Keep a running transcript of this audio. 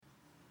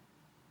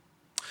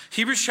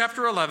Hebrews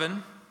chapter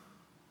 11,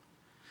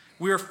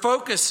 we are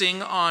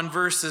focusing on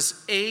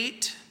verses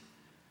 8,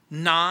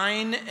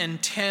 9,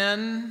 and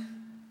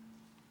 10.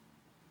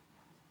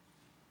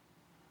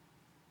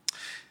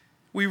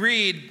 We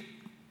read,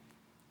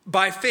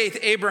 "By faith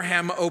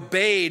Abraham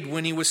obeyed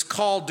when he was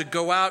called to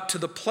go out to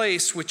the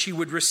place which he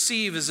would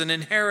receive as an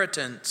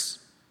inheritance.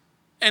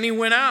 And he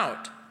went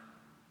out,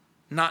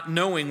 not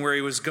knowing where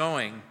he was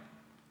going.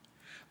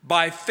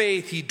 By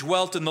faith he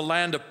dwelt in the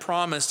land of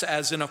promise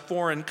as in a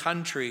foreign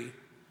country,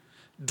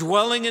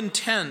 dwelling in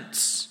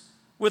tents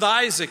with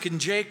Isaac and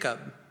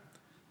Jacob,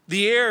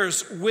 the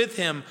heirs with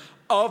him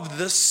of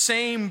the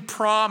same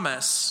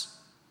promise.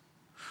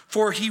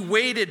 For he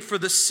waited for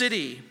the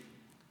city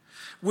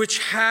which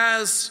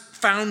has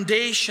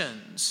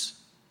foundations,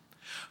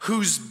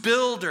 whose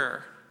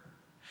builder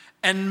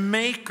and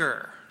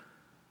maker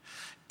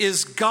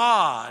is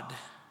God."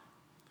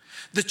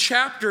 The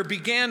chapter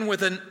began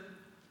with an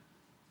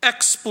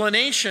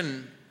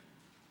explanation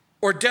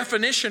or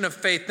definition of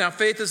faith. Now,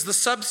 faith is the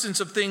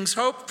substance of things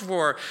hoped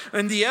for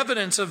and the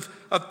evidence of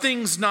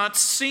things not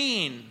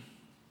seen.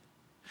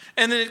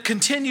 And then it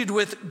continued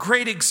with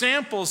great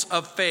examples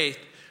of faith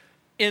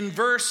in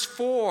verse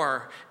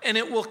 4, and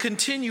it will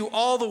continue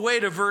all the way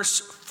to verse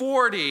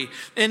 40.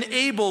 In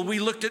Abel, we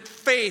looked at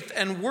faith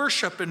and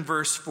worship in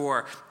verse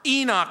 4.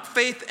 Enoch,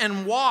 faith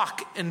and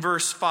walk in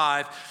verse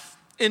 5.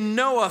 In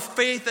Noah,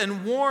 faith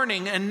and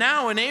warning. And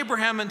now in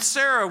Abraham and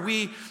Sarah,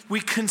 we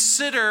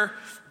consider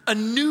a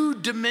new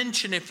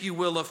dimension, if you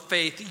will, of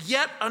faith.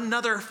 Yet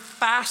another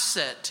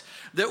facet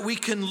that we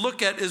can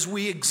look at as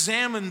we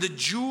examine the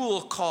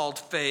jewel called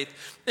faith.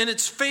 And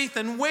it's faith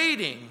and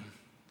waiting,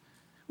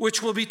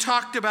 which will be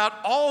talked about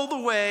all the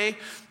way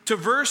to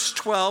verse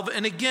 12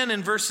 and again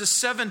in verses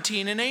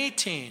 17 and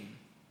 18.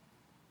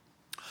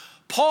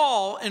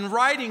 Paul, in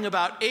writing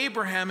about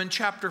Abraham in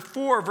chapter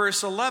 4,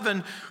 verse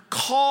 11,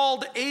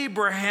 called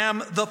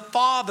Abraham the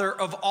father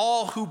of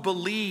all who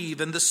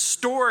believe. And the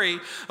story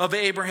of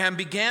Abraham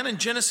began in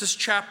Genesis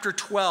chapter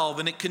 12,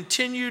 and it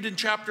continued in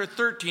chapter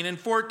 13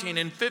 and 14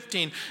 and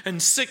 15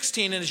 and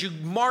 16. And as you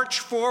march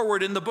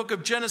forward in the book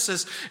of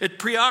Genesis, it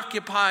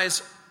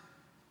preoccupies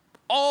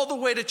all the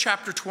way to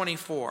chapter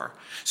 24.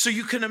 So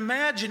you can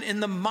imagine in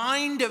the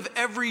mind of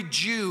every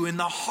Jew, in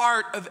the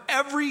heart of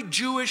every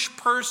Jewish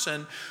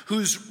person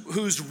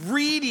who's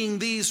reading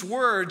these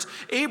words,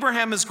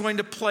 Abraham is going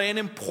to play an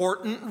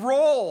important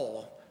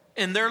role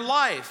in their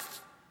life,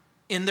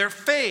 in their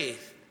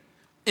faith,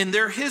 in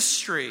their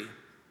history.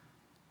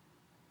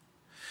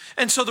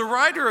 And so the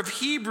writer of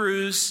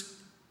Hebrews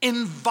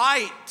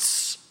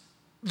invites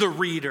the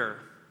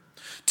reader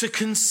to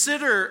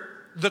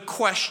consider the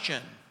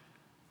question: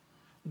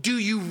 do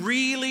you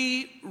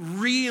really,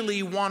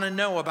 really want to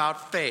know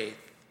about faith?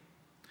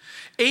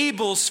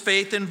 Abel's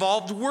faith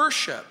involved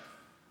worship.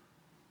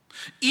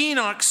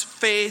 Enoch's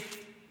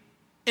faith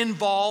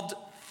involved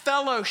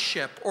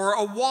fellowship or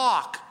a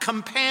walk,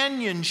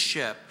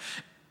 companionship.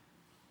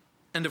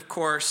 And of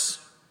course,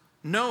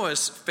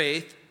 Noah's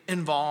faith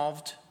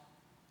involved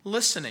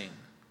listening,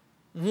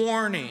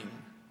 warning.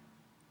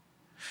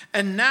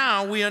 And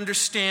now we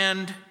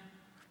understand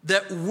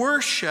that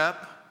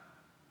worship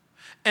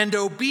and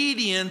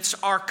obedience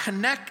are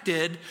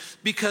connected,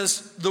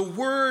 because the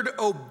word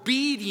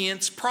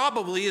obedience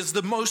probably is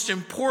the most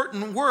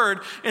important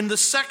word in the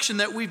section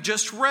that we've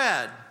just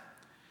read.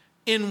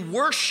 In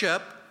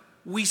worship,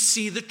 we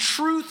see the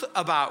truth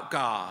about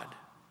God.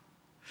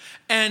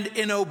 And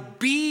in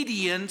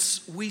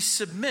obedience, we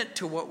submit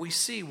to what we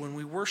see when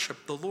we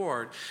worship the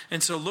Lord.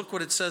 And so look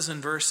what it says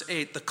in verse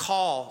 8, the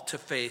call to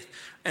faith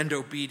and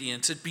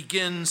obedience. It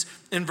begins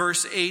in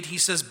verse 8. He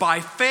says,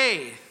 by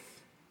faith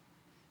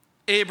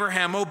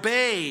Abraham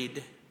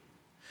obeyed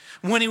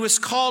when he was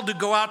called to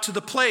go out to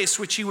the place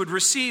which he would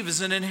receive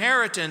as an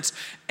inheritance,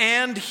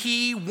 and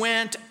he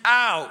went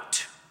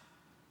out,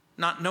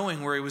 not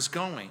knowing where he was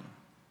going.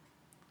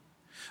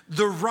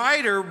 The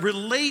writer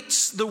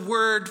relates the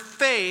word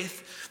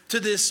faith to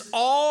this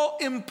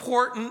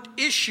all-important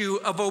issue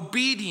of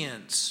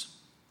obedience.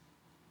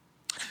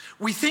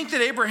 We think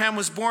that Abraham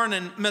was born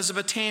in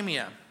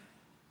Mesopotamia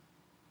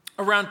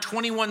around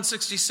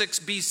 2166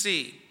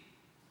 BC.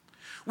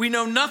 We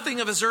know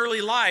nothing of his early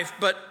life,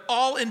 but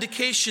all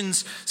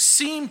indications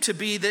seem to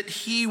be that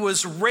he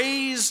was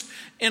raised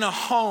in a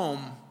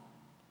home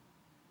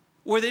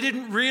where they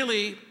didn't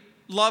really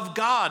love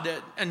God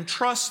and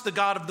trust the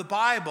God of the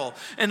Bible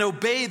and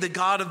obey the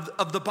God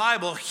of the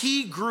Bible.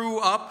 He grew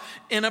up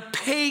in a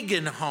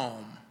pagan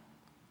home.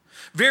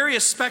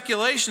 Various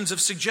speculations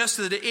have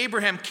suggested that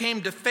Abraham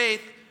came to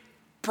faith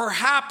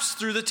perhaps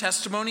through the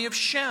testimony of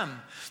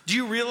Shem. Do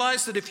you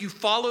realize that if you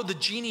follow the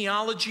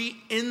genealogy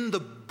in the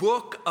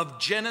book of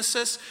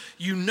Genesis,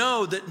 you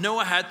know that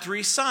Noah had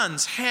 3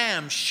 sons,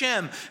 Ham,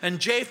 Shem, and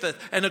Japheth.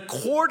 And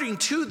according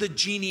to the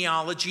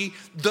genealogy,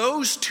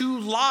 those 2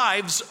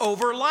 lives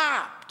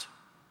overlapped.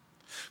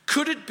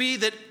 Could it be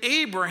that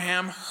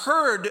Abraham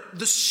heard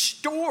the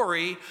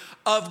story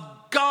of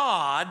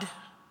God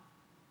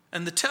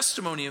and the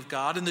testimony of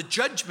God and the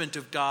judgment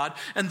of God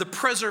and the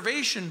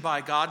preservation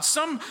by God.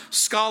 Some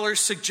scholars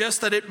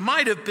suggest that it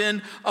might have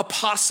been a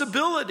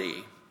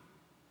possibility.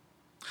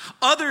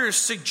 Others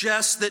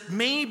suggest that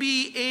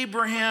maybe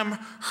Abraham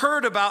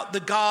heard about the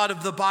God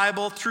of the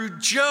Bible through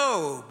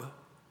Job,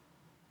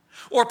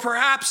 or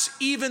perhaps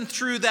even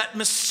through that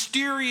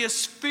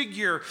mysterious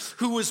figure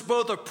who was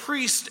both a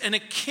priest and a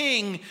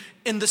king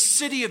in the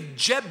city of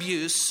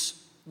Jebus,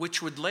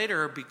 which would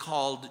later be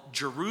called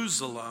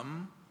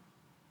Jerusalem.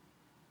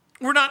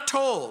 We're not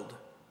told.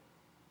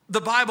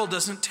 The Bible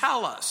doesn't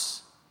tell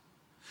us.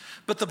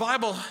 But the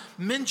Bible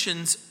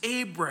mentions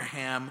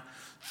Abraham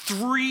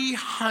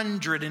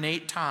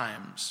 308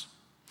 times.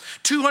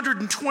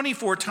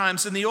 224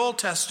 times in the Old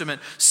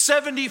Testament,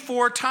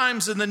 74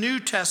 times in the New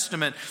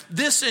Testament.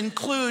 This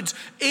includes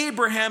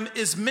Abraham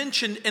is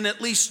mentioned in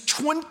at least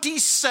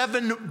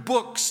 27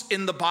 books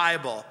in the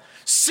Bible.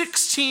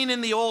 16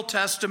 in the Old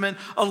Testament,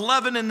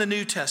 11 in the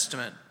New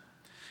Testament.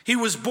 He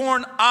was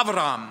born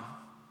Avram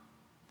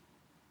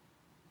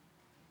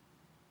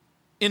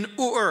in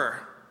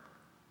Ur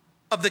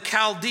of the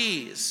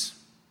Chaldees.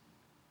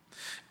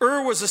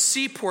 Ur was a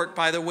seaport,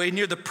 by the way,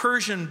 near the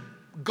Persian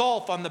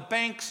Gulf on the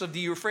banks of the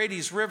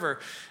Euphrates River.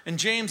 And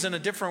James, in a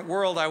different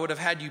world, I would have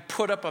had you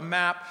put up a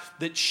map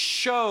that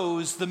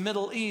shows the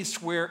Middle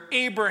East where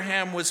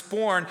Abraham was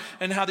born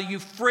and how the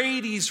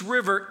Euphrates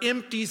River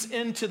empties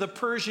into the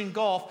Persian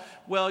Gulf.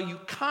 Well, you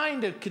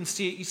kind of can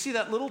see it. You see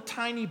that little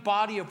tiny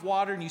body of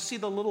water and you see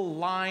the little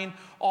line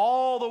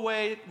all the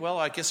way, well,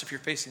 I guess if you're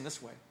facing this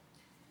way,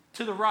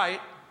 to the right.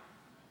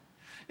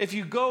 If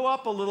you go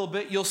up a little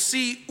bit, you'll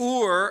see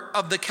Ur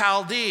of the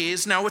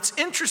Chaldees. Now, what's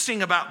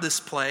interesting about this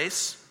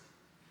place,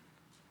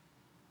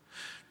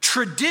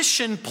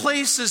 tradition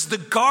places the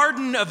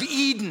Garden of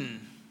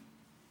Eden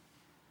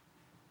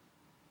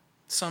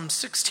some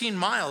 16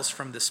 miles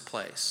from this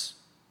place.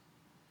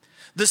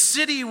 The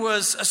city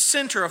was a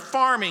center of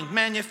farming,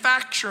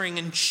 manufacturing,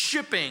 and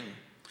shipping.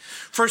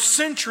 For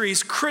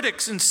centuries,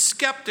 critics and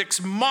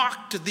skeptics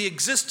mocked the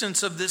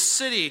existence of this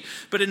city.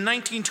 But in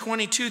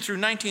 1922 through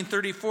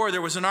 1934, there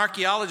was an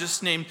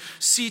archaeologist named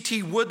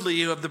C.T.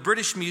 Woodley of the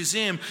British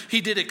Museum. He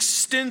did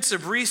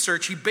extensive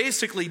research. He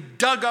basically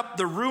dug up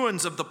the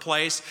ruins of the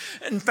place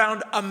and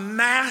found a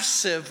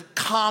massive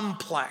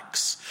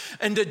complex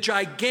and a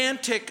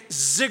gigantic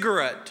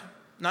ziggurat.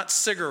 Not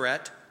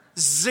cigarette,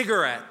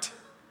 ziggurat.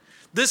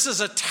 This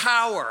is a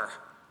tower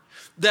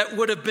that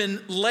would have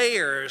been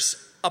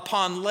layers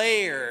upon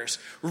layers,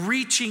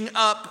 reaching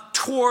up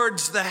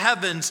towards the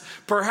heavens,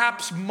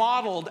 perhaps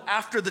modeled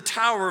after the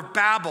Tower of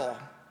Babel.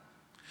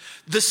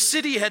 The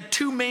city had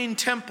two main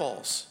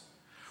temples,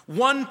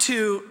 one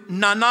to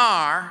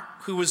Nanar,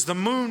 who was the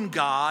moon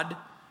god,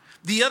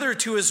 the other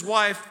to his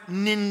wife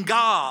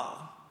Ningal.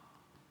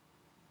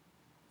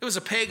 It was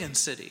a pagan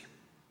city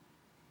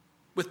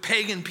with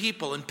pagan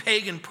people and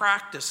pagan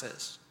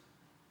practices.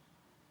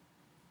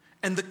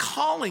 And the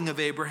calling of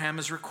Abraham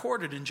is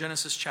recorded in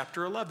Genesis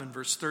chapter 11,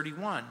 verse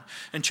 31,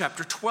 and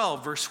chapter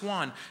 12, verse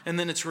 1. And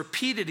then it's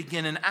repeated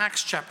again in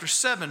Acts chapter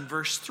 7,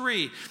 verse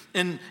 3.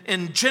 In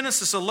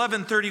Genesis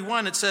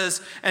 11:31, it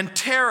says, "And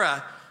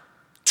Terah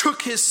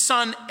took his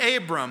son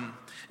Abram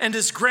and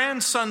his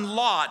grandson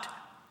Lot,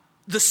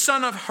 the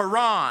son of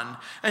Haran,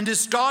 and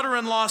his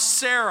daughter-in-law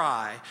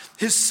Sarai,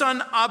 his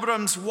son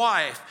Abram's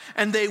wife,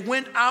 and they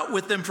went out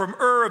with them from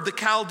Ur of the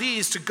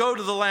Chaldees to go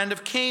to the land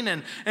of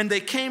Canaan. And they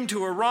came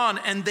to Haran,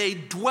 and they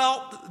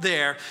dwelt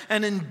there."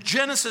 And in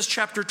Genesis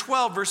chapter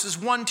 12, verses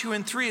 1, 2,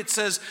 and 3, it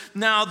says,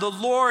 "Now the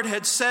Lord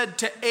had said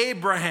to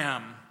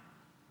Abraham,"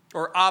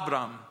 or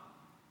Abram,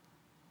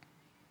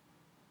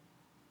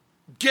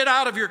 "Get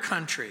out of your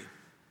country,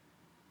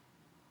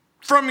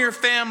 from your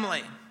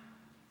family,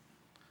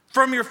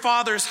 from your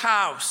father's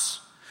house,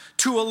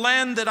 to a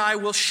land that I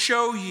will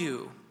show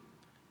you.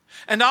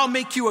 And I'll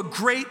make you a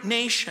great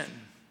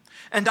nation,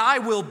 and I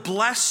will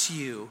bless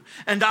you,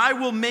 and I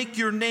will make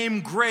your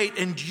name great,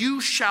 and you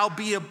shall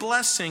be a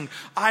blessing.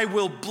 I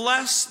will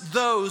bless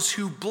those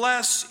who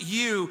bless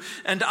you,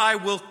 and I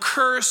will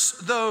curse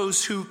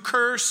those who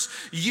curse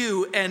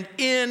you, and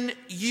in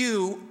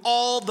you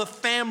all the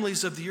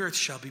families of the earth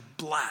shall be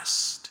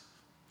blessed."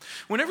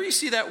 Whenever you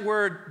see that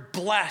word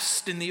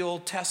blessed in the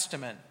Old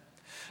Testament,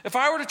 if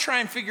I were to try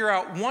and figure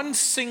out one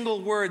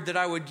single word that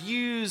I would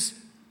use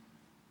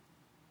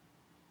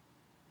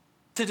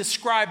to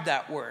describe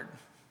that word,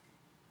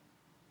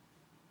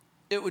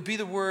 it would be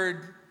the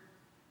word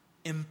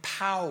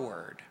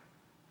empowered.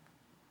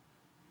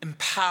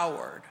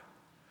 Empowered,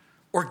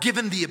 or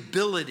given the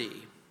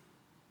ability.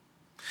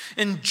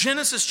 In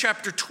Genesis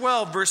chapter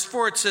 12, verse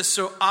 4, it says,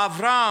 "So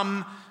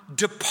Avram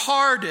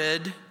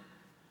departed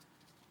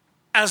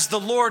as the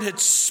Lord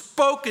had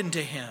spoken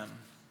to him."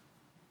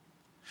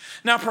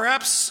 Now,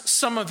 perhaps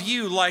some of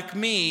you, like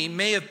me,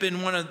 may have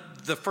been one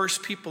of the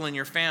first people in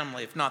your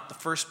family, if not the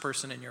first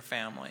person in your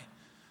family,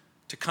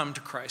 to come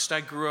to Christ. I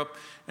grew up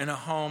in a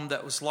home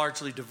that was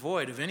largely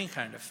devoid of any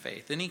kind of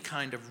faith, any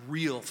kind of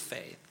real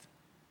faith.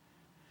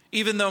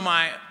 Even though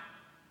my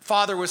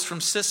father was from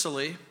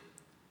Sicily,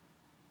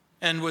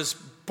 and was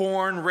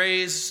born,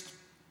 raised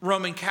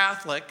Roman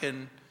Catholic,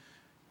 and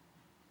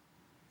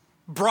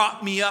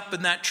brought me up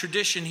in that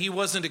tradition. He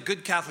wasn't a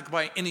good Catholic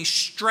by any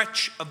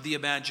stretch of the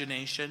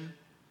imagination.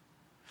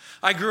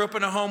 I grew up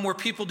in a home where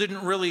people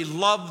didn't really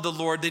love the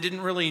Lord. They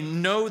didn't really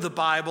know the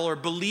Bible or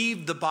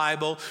believe the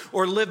Bible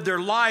or live their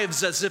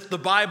lives as if the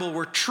Bible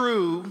were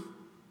true.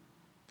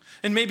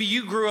 And maybe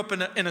you grew up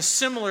in a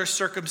similar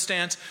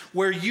circumstance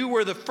where you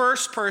were the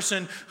first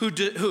person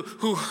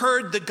who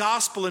heard the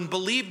gospel and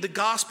believed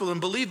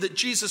that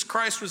Jesus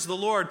Christ was the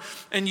Lord.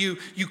 And you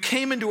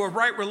came into a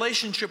right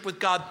relationship with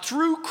God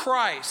through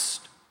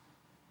Christ.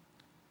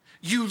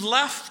 You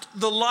left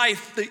the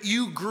life that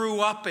you grew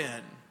up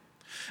in.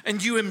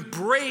 And you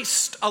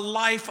embraced a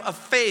life of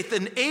faith.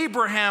 And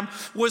Abraham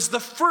was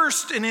the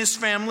first in his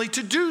family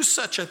to do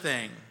such a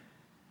thing.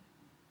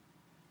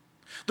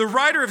 The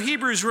writer of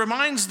Hebrews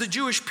reminds the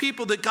Jewish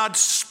people that God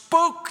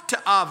spoke to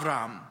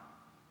Avram.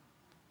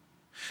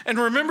 And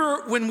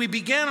remember when we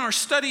began our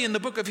study in the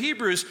book of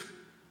Hebrews,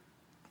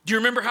 do you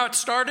remember how it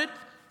started?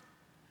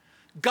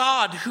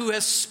 God, who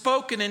has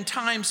spoken in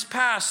times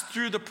past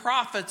through the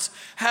prophets,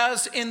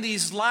 has in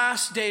these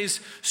last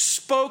days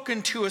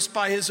spoken to us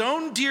by his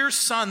own dear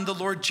Son, the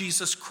Lord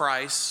Jesus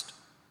Christ.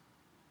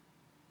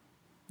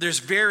 There's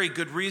very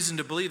good reason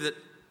to believe that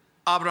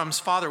Abram's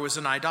father was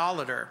an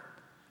idolater.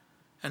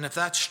 And if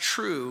that's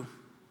true,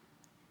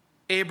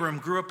 Abram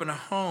grew up in a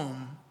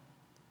home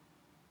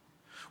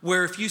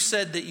where if you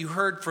said that you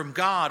heard from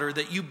God or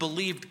that you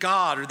believed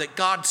God or that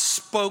God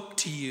spoke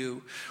to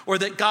you or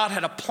that God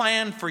had a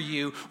plan for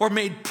you or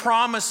made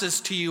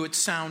promises to you, it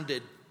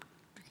sounded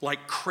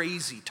like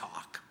crazy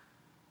talk.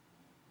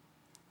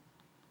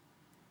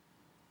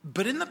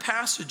 But in the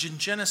passage in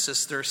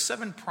Genesis, there are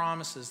 7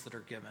 promises that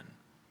are given.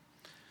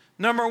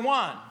 Number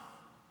 1,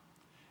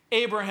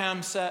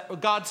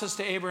 God says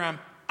to Abraham,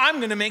 I'm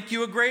going to make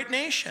you a great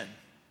nation.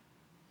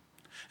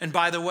 And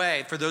by the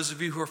way, for those of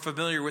you who are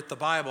familiar with the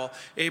Bible,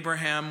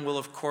 Abraham will,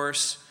 of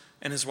course,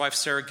 and his wife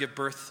Sarah give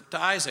birth to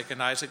Isaac,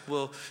 and Isaac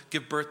will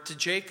give birth to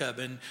Jacob,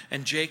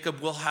 and Jacob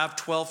will have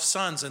 12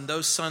 sons, and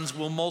those sons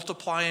will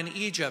multiply in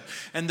Egypt,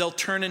 and they'll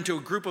turn into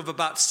a group of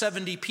about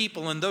 70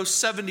 people, and those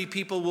 70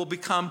 people will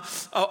become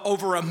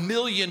over 1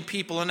 million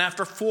people, and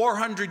after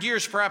 400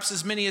 years, perhaps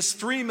as many as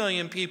 3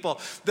 million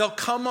people, they'll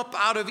come up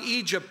out of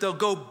Egypt, they'll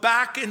go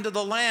back into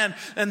the land,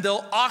 and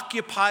they'll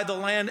occupy the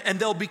land, and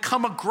they'll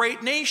become a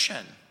great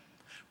nation.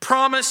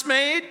 Promise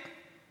made,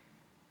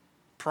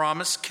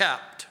 promise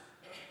kept.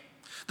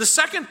 The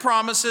second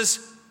promise is,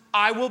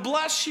 I will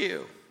bless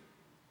you.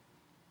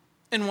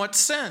 In what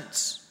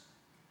sense?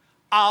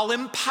 I'll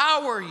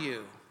empower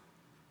you.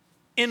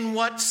 In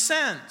what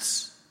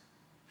sense?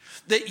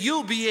 That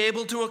you'll be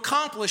able to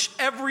accomplish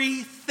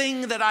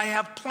everything that I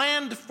have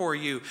planned for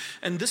you.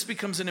 And this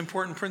becomes an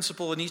important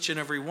principle in each and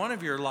every one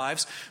of your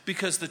lives,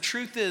 because the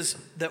truth is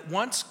that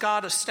once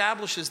God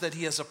establishes that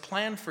he has a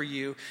plan for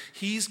you,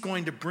 he's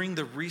going to bring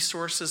the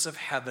resources of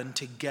heaven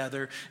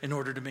together in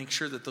order to make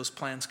sure that those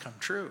plans come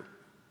true.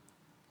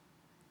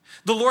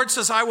 The Lord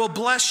says, I will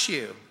bless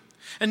you.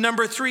 And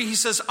number 3, he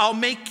says, I'll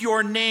make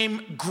your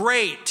name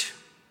great.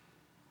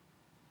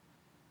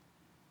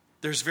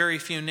 There's very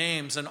few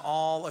names in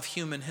all of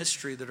human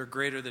history that are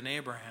greater than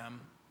Abraham.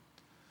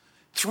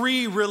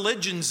 3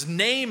 religions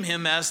name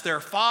him as their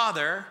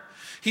father.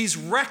 He's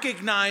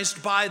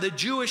recognized by the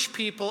Jewish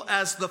people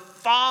as the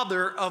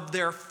father of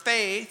their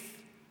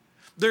faith.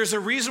 There's a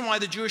reason why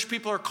the Jewish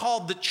people are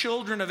called the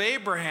children of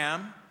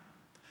Abraham.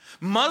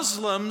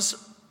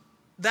 Muslims,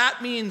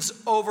 that means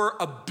over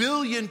 1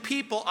 billion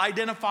people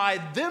identify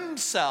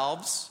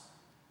themselves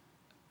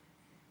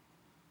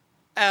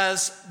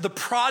as the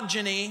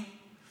progeny,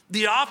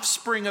 the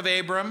offspring of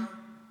Abram.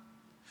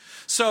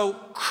 So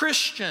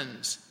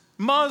Christians,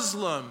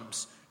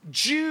 Muslims,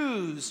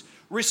 Jews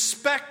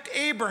respect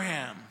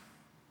Abraham.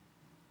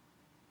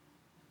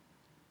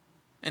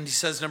 And he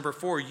says, number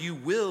 4, you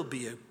will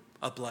be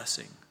a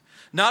blessing.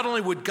 Not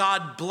only would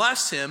God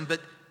bless him,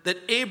 but that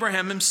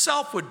Abraham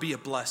himself would be a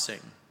blessing.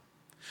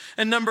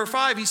 And number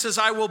 5, he says,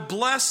 I will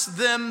bless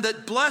them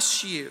that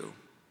bless you.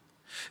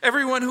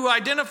 Everyone who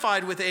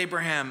identified with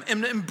Abraham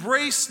and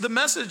embraced the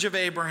message of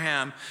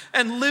Abraham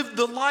and lived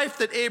the life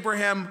that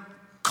Abraham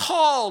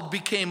called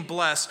became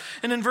blessed.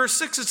 And in verse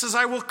 6 it says,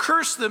 I will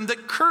curse them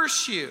that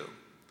curse you.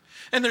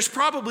 And there's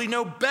probably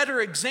no better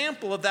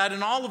example of that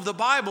in all of the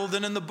Bible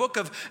than in the book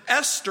of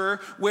Esther,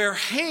 where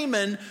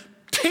Haman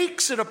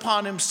takes it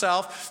upon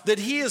himself that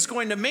he is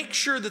going to make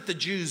sure that the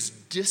Jews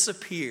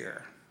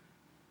disappear.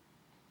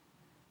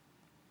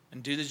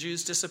 And do the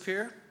Jews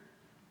disappear?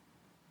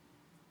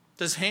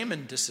 Does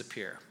Haman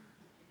disappear?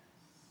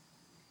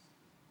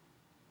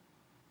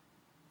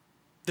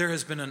 There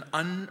has been an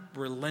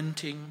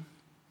unrelenting,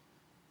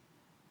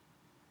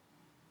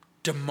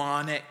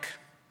 demonic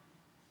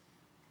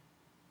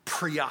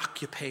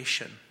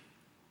preoccupation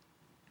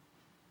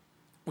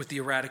with the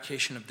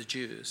eradication of the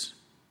Jews.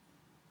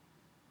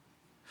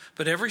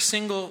 But every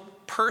single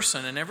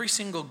person and every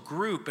single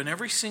group and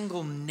every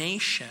single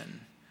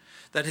nation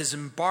that has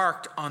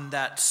embarked on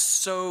that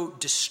so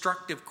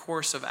destructive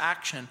course of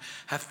action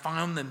have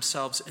found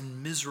themselves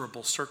in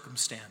miserable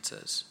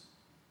circumstances.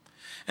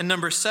 And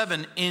number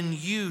 7, in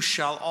you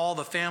shall all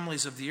the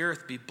families of the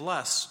earth be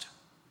blessed.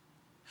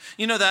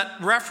 You know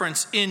that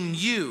reference, in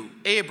you,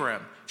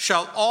 Abram,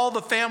 shall all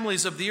the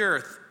families of the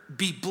earth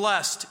be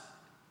blessed,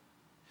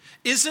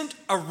 isn't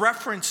a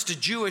reference to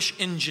Jewish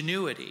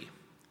ingenuity.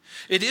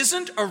 It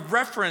isn't a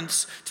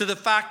reference to the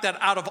fact that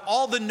out of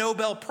all the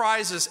Nobel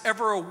Prizes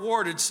ever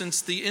awarded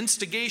since the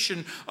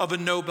instigation of a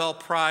Nobel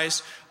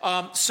Prize,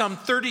 some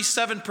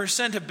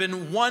 37% have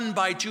been won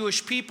by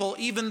Jewish people,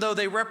 even though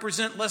they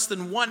represent less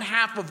than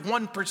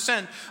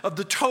 0.5% of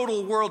the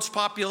total world's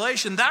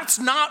population. That's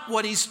not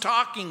what he's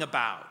talking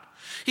about.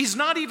 He's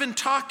not even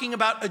talking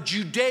about a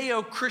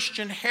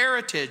Judeo-Christian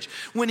heritage.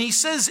 When he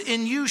says,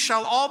 in you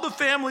shall all the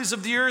families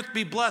of the earth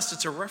be blessed,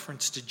 it's a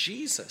reference to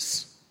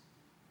Jesus.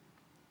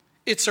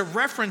 It's a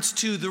reference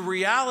to the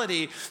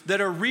reality that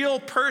a real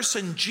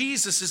person,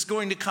 Jesus, is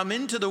going to come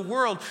into the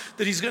world,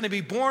 that he's going to be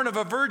born of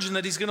a virgin,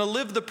 that he's going to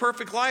live the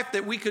perfect life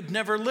that we could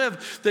never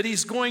live, that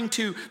he's going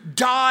to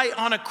die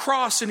on a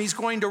cross and he's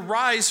going to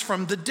rise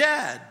from the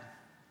dead.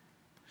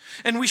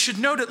 And we should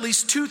note at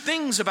least 2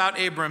 things about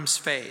Abram's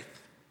faith.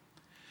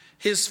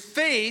 His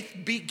faith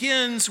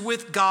begins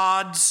with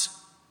God's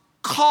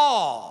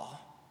call.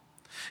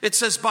 It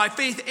says, by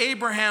faith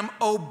Abraham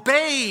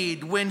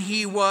obeyed when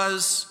he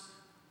was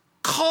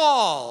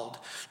called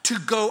to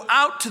go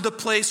out to the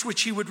place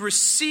which he would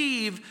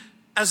receive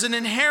as an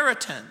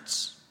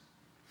inheritance.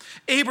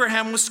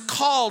 Abraham was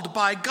called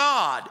by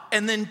God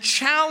and then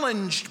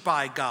challenged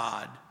by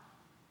God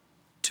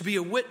to be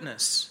a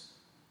witness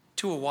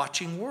to a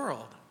watching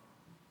world.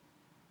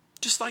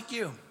 Just like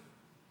you.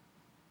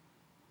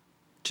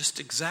 Just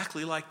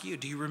exactly like you.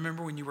 Do you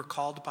remember when you were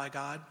called by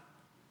God?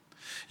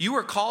 You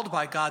were called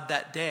by God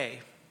that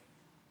day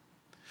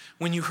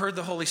when you heard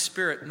the Holy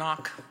Spirit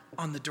knock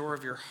on the door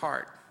of your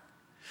heart,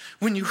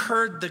 when you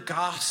heard the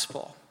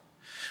gospel,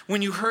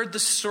 when you heard the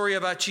story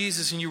about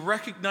Jesus and you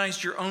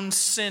recognized your own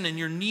sin and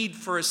your need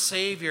for a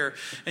Savior,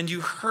 and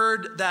you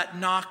heard that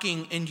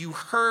knocking and you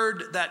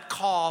heard that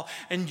call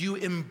and you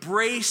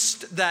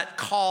embraced that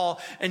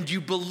call and you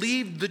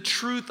believed the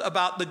truth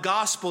about the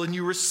gospel and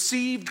you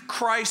received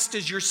Christ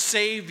as your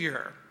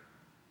Savior.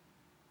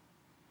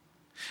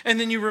 And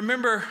then you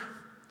remember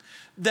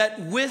that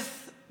with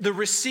the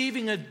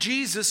receiving of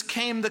Jesus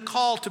came the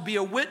call to be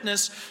a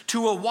witness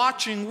to a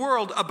watching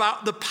world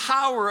about the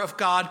power of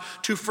God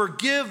to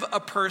forgive a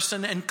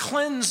person and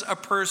cleanse a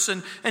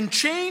person and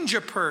change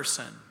a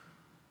person.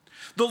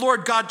 The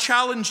Lord God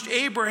challenged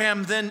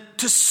Abraham then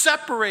to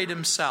separate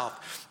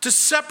himself, to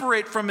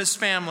separate from his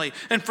family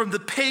and from the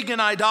pagan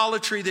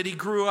idolatry that he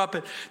grew up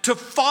in, to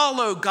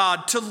follow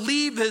God, to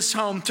leave his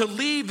home, to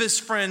leave his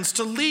friends,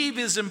 to leave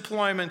his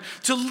employment,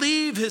 to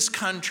leave his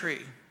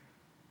country.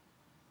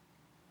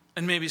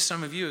 And maybe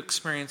some of you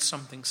experienced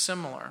something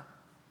similar.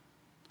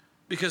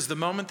 Because the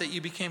moment that you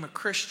became a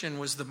Christian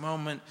was the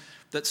moment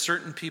that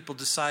certain people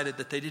decided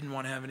that they didn't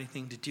want to have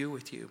anything to do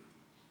with you.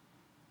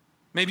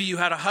 Maybe you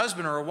had a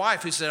husband or a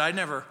wife who said, I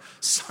never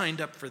signed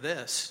up for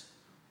this.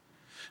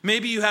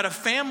 Maybe you had a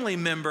family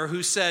member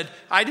who said,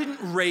 I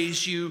didn't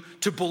raise you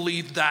to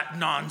believe that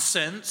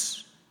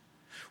nonsense.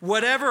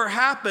 Whatever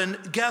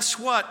happened, guess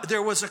what?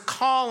 There was a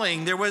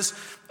calling. There was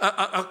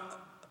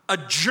a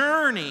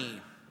journey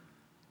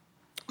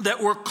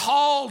that we're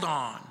called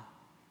on.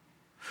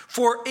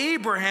 For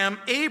Abraham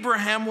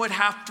would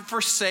have to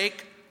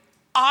forsake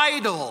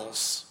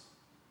idols.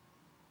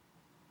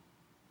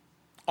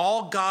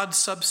 All God's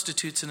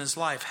substitutes in his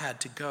life had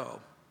to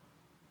go.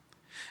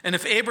 And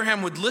if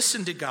Abraham would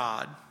listen to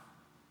God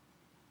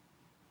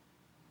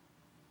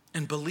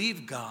and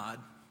believe God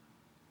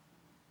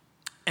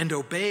and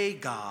obey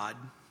God,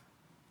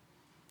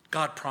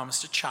 God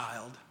promised a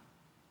child,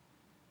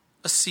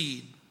 a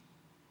seed.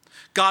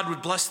 God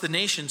would bless the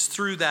nations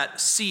through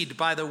that seed.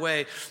 By the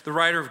way, the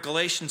writer of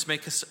Galatians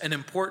makes an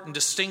important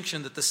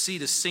distinction that the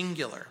seed is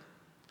singular.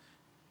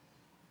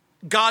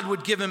 God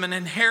would give him an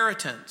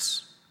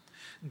inheritance.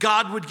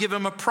 God would give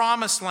him a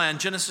promised land.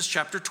 Genesis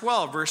chapter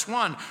 12, verse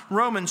 1.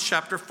 Romans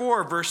chapter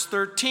 4, verse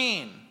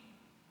 13.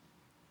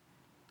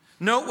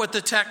 Note what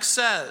the text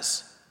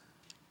says.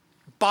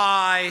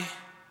 By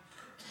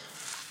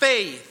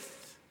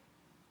faith,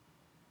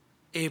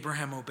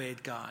 Abraham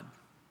obeyed God.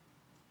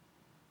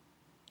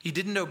 He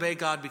didn't obey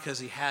God because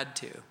he had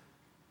to.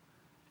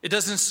 It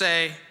doesn't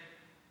say,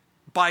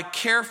 by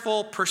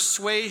careful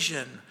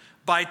persuasion,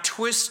 by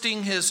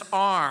twisting his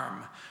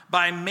arm,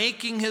 by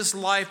making his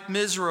life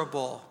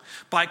miserable,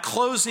 by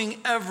closing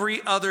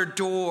every other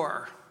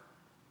door.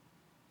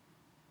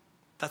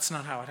 That's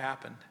not how it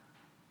happened.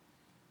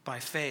 By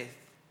faith,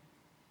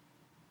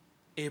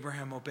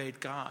 Abraham obeyed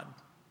God.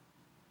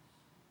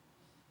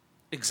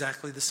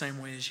 Exactly the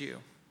same way as you.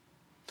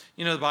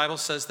 You know, the Bible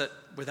says that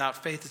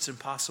without faith, it's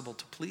impossible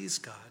to please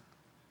God.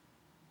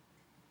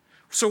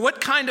 So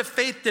what kind of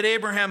faith did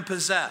Abraham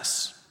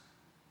possess?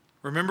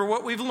 Remember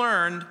what we've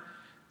learned.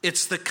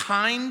 It's the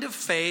kind of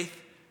faith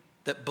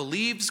that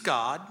believes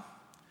God,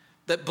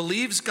 that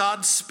believes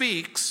God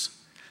speaks,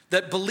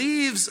 that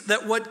believes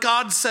that what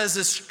God says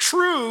is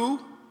true.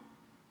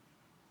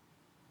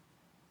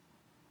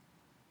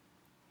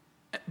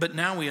 But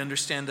now we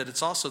understand that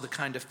it's also the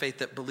kind of faith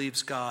that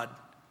believes God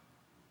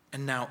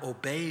and now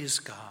obeys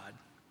God.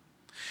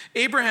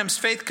 Abraham's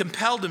faith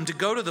compelled him to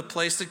go to the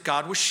place that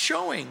God was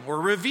showing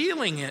or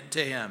revealing it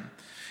to him.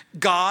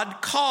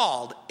 God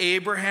called.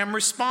 Abraham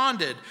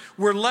responded.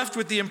 We're left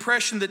with the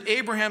impression that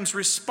Abraham's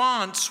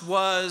response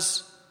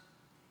was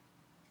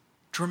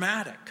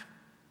dramatic,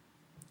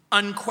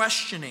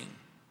 unquestioning,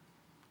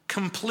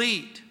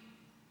 complete.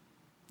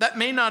 That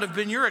may not have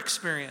been your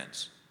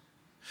experience.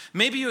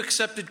 Maybe you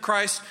accepted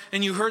Christ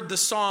and you heard the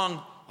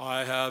song,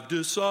 I have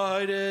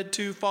decided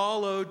to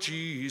follow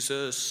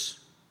Jesus.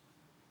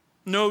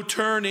 No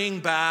turning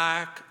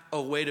back.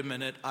 Oh, wait a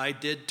minute, I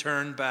did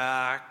turn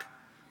back.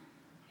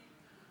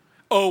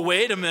 Oh,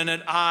 wait a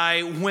minute,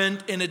 I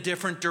went in a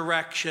different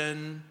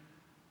direction.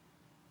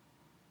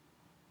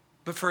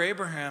 But for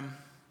Abraham,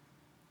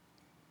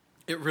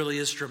 it really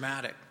is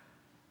dramatic.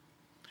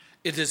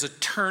 It is a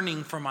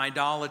turning from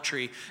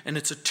idolatry, and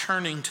it's a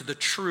turning to the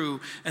true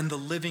and the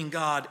living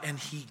God, and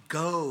he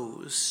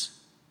goes.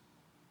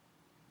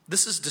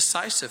 This is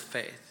decisive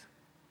faith.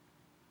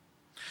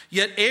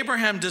 Yet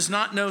Abraham does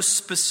not know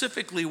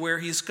specifically where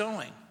he's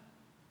going.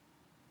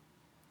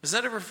 Has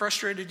that ever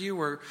frustrated you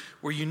where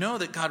you know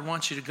that God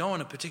wants you to go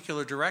in a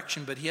particular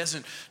direction, but he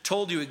hasn't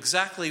told you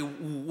exactly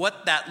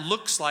what that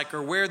looks like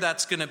or where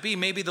that's going to be?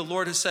 Maybe the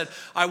Lord has said,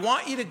 I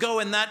want you to go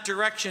in that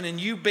direction, and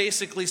you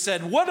basically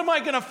said, what am I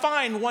going to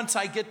find once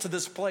I get to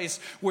this place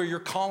where you're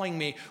calling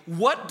me?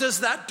 What does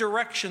that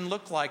direction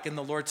look like? And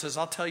the Lord says,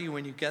 I'll tell you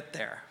when you get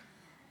there.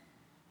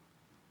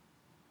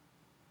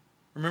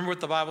 Remember what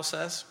the Bible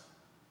says?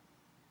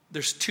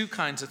 There's two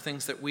kinds of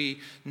things that we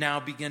now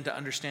begin to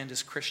understand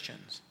as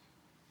Christians.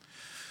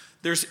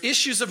 There's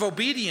issues of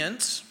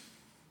obedience.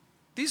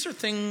 These are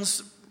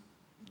things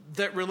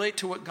that relate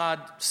to what God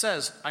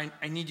says. I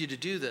need you to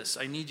do this.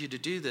 I need you to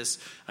do this.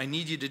 I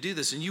need you to do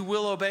this. And you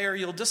will obey or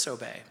you'll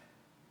disobey.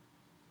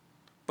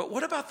 But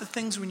what about the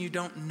things when you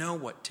don't know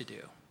what to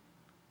do?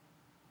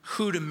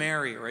 Who to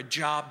marry, or a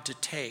job to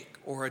take,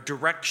 or a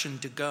direction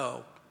to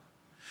go.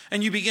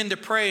 And you begin to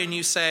pray and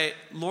you say,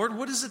 Lord,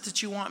 what is it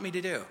that you want me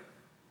to do?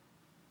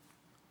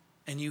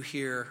 And you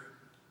hear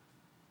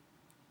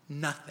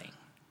nothing.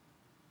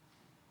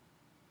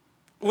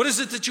 What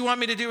is it that you want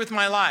me to do with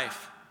my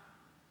life?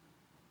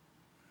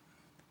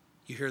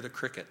 You hear the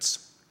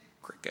crickets.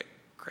 Cricket,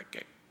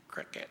 cricket,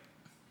 cricket.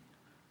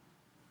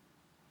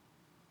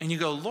 And you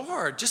go,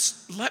 Lord,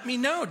 just let me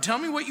know. Tell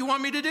me what you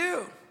want me to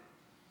do.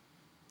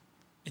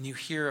 And you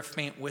hear a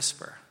faint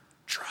whisper,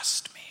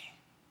 trust me.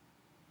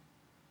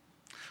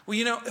 Well,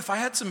 you know, if I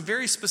had some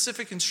very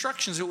specific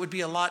instructions, it would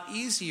be a lot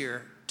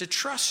easier to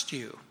trust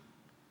you.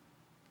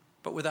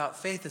 But without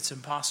faith, it's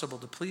impossible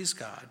to please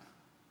God.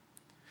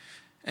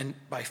 And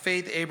by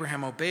faith,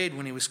 Abraham obeyed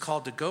when he was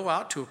called to go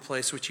out to a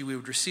place which he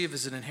would receive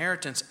as an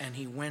inheritance, and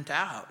he went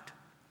out,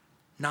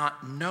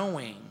 not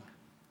knowing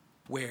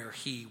where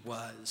he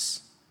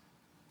was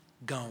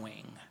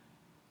going.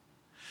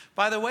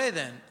 By the way,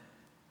 then,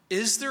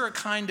 is there a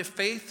kind of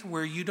faith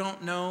where you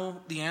don't know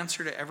the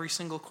answer to every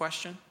single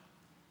question?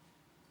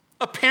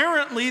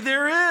 Apparently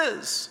there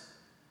is.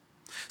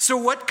 So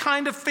what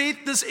kind of faith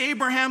does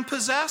Abraham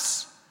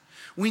possess?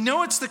 We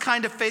know it's the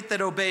kind of faith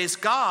that obeys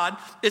God.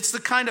 It's the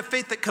kind of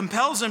faith that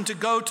compels him to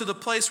go to the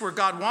place where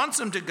God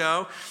wants him to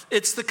go.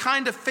 It's the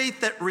kind of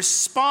faith that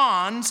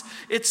responds.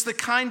 It's the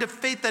kind of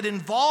faith that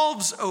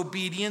involves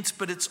obedience,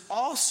 but it's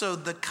also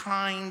the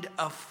kind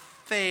of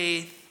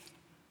faith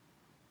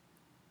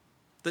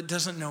that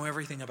doesn't know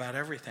everything about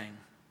everything.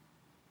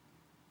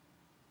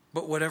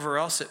 But whatever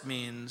else it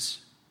means,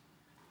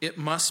 it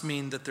must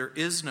mean that there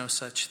is no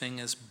such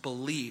thing as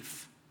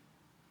belief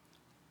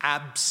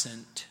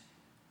absent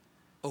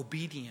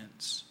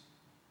obedience.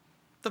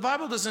 The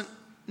Bible doesn't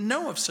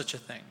know of such a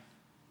thing.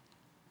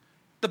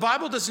 The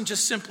Bible doesn't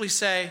just simply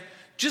say,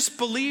 just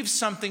believe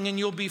something and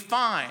you'll be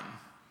fine.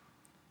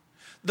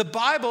 The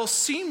Bible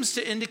seems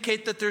to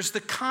indicate that there's the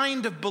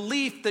kind of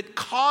belief that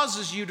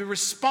causes you to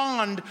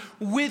respond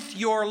with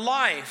your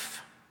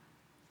life.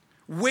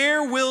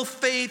 Where will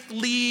faith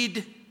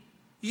lead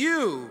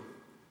you?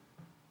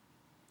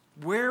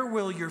 Where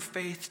will your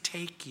faith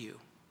take you?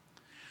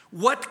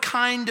 What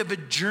kind of a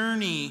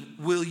journey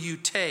will you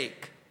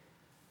take?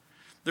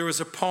 There was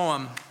a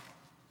poem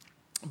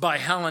by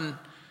Helen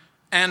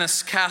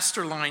Annis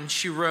Casterline.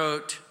 She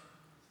wrote,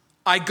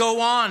 I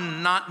go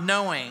on not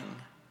knowing.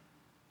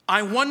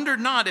 I wonder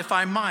not if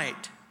I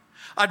might.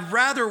 I'd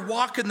rather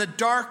walk in the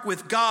dark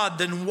with God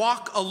than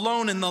walk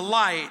alone in the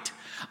light.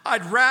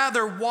 I'd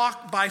rather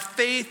walk by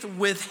faith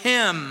with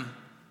him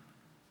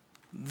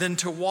than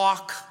to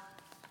walk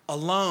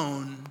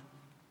alone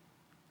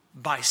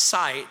by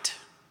sight.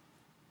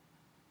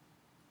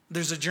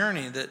 There's a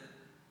journey that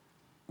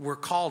we're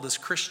called as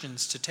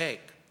Christians to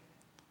take.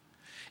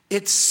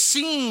 It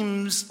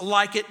seems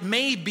like it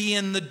may be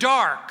in the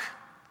dark,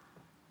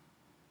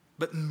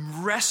 but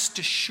rest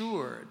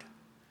assured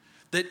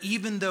that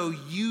even though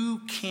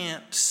you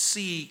can't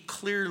see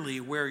clearly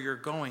where you're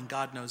going,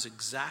 God knows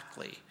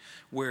exactly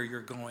where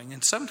you're going.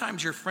 And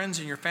sometimes your friends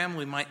and your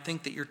family might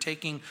think that you're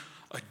taking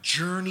a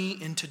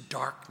journey into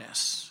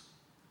darkness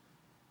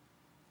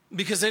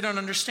because they don't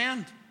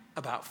understand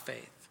about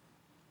faith.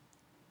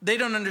 They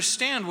don't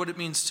understand what it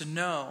means to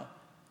know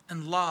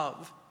and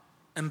love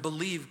and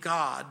believe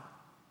God.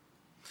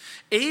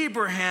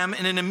 Abraham,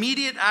 in an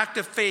immediate act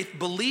of faith,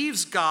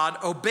 believes God,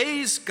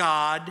 obeys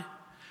God,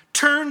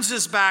 turns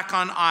his back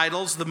on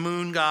idols, the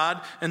moon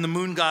god and the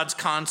moon god's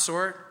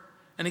consort.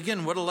 And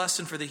again, what a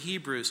lesson for the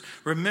Hebrews.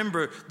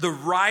 Remember, the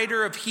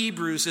writer of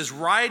Hebrews is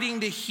writing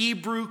to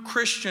Hebrew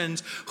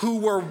Christians who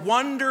were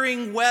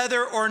wondering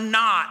whether or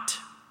not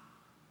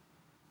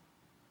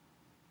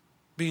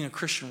being a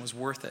Christian was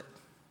worth it.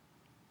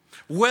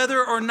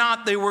 Whether or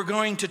not they were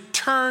going to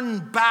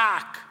turn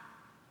back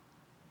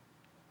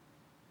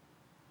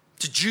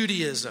to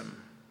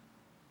Judaism.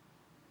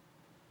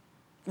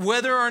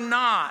 Whether or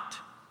not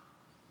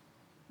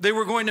they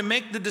were going to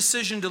make the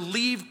decision to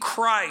leave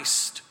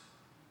Christ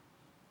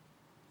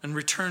and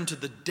return to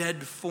the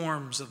dead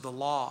forms of the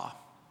law.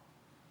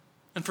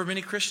 And for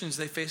many Christians,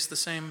 they face the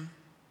same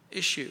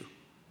issue.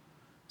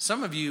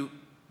 Some of you,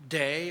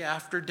 day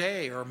after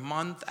day, or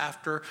month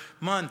after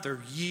month,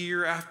 or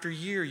year after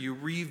year, you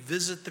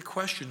revisit the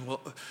question,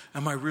 well,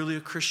 am I really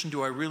a Christian?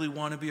 Do I really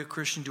want to be a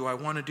Christian? Do I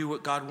want to do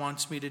what God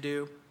wants me to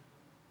do?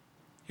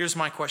 Here's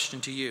my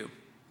question to you.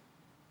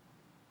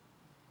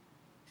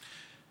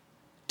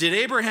 Did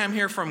Abraham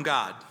hear from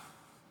God?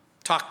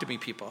 Talk to me,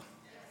 people.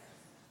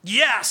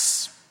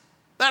 Yes,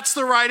 that's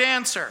the right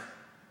answer.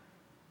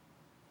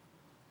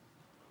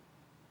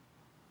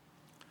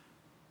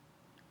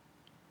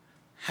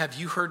 Have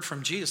you heard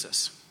from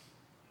Jesus?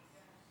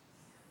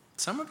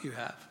 Some of you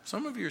have.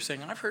 Some of you are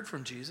saying, I've heard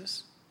from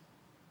Jesus.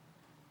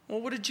 Well,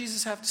 what did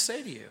Jesus have to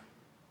say to you?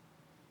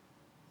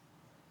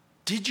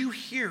 Did you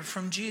hear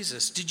from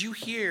Jesus? Did you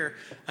hear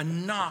a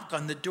knock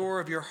on the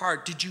door of your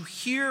heart? Did you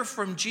hear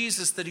from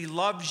Jesus that he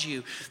loves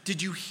you?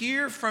 Did you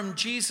hear from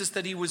Jesus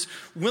that he was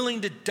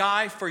willing to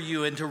die for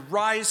you and to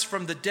rise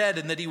from the dead,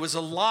 and that he was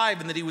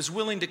alive, and that he was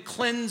willing to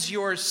cleanse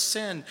your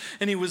sin,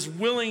 and he was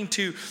willing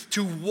to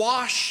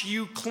wash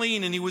you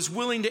clean, and he was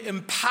willing to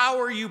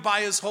empower you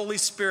by his Holy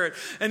Spirit,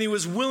 and he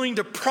was willing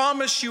to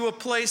promise you a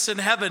place in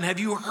heaven? Have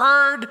you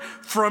heard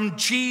from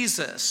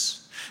Jesus?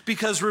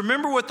 Because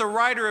remember what the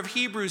writer of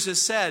Hebrews has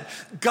said.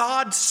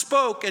 God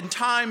spoke in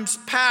times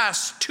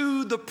past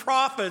to the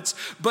prophets,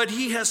 but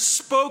he has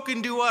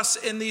spoken to us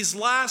in these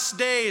last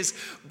days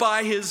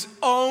by his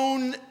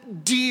own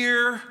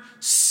dear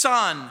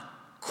Son.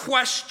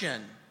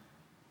 Question.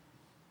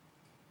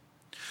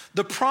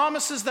 The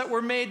promises that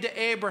were made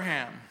to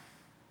Abraham,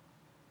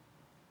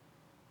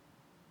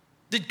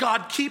 did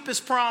God keep his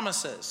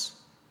promises?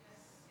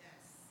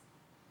 Yes.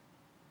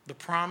 The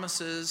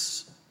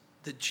promises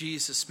that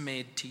Jesus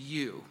made to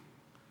you,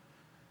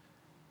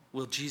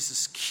 will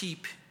Jesus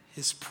keep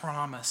his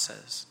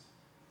promises?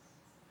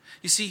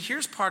 You see,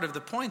 here's part of the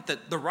point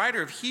that the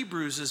writer of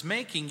Hebrews is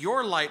making.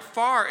 Your light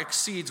far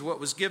exceeds what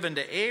was given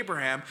to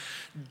Abraham.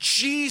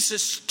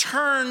 Jesus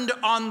turned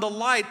on the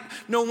light.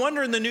 No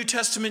wonder in the New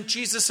Testament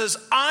Jesus says,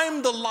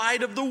 I'm the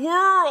light of the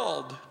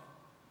world.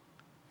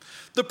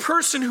 The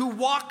person who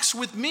walks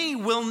with me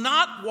will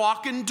not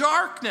walk in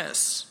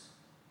darkness.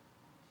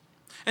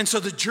 And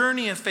so the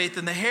journey of faith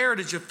and the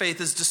heritage of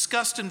faith is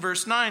discussed in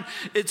verse 9.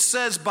 It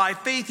says, by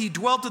faith he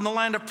dwelt in the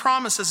land of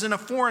promises, in a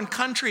foreign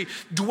country,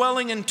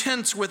 dwelling in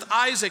tents with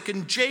Isaac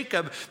and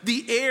Jacob,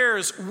 the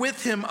heirs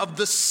with him of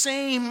the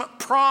same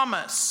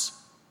promise.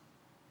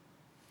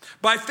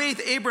 By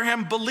faith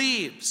Abraham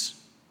believes.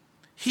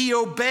 He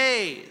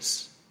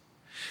obeys.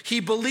 He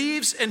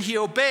believes and he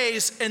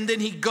obeys, and then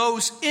he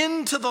goes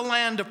into the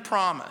land of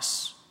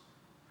promise.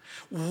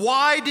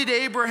 Why did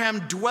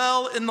Abraham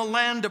dwell in the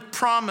land of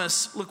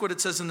promise? Look what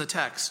it says in the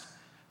text.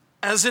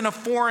 As in a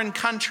foreign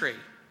country.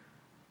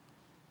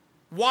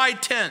 Why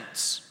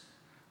tents?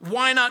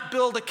 Why not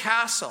build a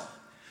castle?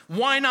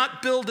 Why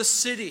not build a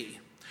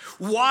city?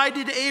 Why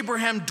did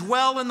Abraham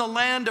dwell in the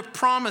land of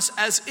promise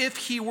as if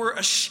he were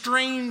a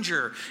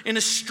stranger in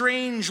a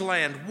strange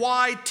land?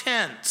 Why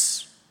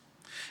tents?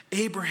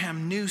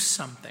 Abraham knew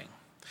something.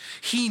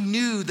 He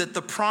knew that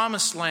the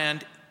promised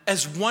land,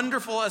 as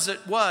wonderful as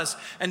it was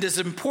and as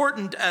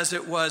important as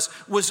it was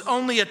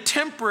only a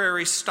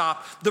temporary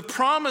stop. The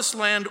promised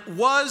land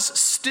was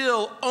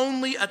still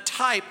only a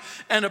type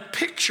and a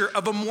picture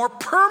of a more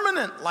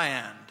permanent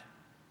land.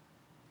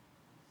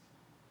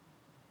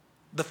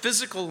 The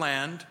physical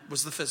land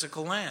was the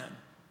physical land.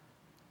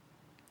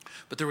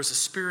 But there was a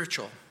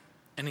spiritual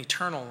and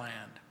eternal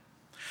land.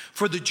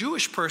 For the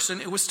Jewish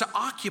person, it was to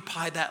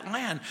occupy that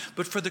land.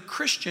 But for the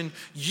Christian,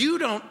 you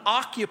don't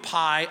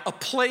occupy a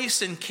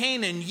place in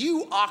Canaan.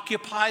 You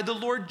occupy the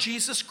Lord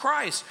Jesus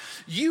Christ.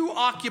 You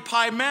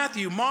occupy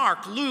Matthew,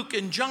 Mark, Luke,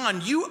 and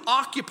John. You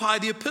occupy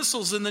the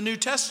epistles in the New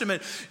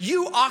Testament.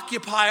 You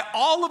occupy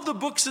all of the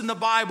books in the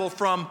Bible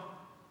from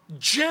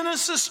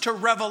Genesis to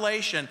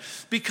Revelation,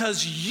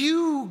 because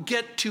you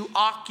get to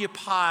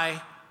occupy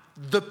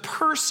the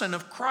person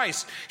of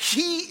Christ.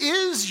 He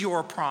is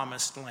your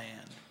promised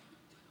land.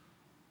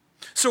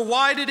 So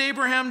why did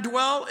Abraham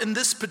dwell in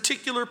this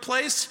particular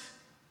place?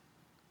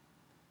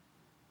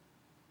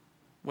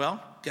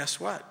 Well, guess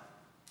what?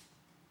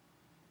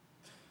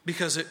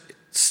 Because it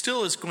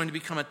still is going to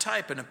become a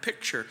type and a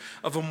picture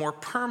of a more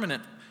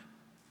permanent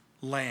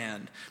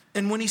land.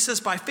 And when he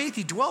says by faith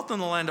he dwelt in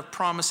the land of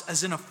promise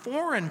as in a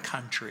foreign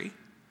country,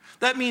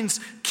 that means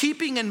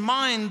keeping in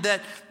mind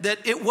that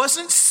it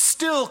wasn't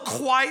still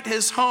quite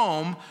his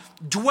home,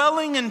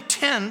 dwelling in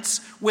tents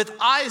with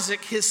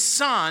Isaac, his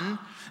son,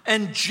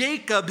 and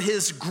Jacob,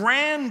 his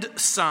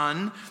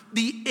grandson,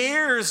 the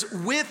heirs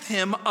with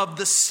him of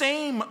the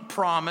same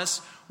promise.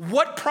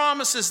 What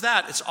promise is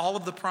that? It's all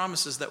of the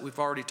promises that we've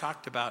already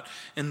talked about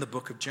in the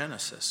book of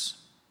Genesis.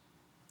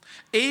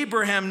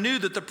 Abraham knew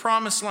that the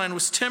promised land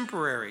was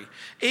temporary.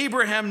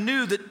 Abraham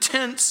knew that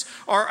tents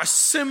are a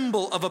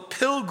symbol of a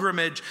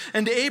pilgrimage,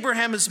 and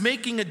Abraham is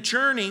making a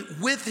journey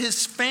with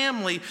his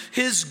family.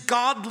 His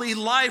godly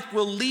life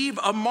will leave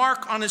a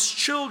mark on his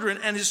children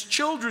and his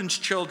children's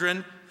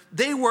children.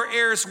 They were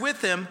heirs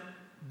with him.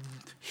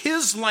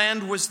 His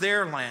land was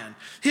their land.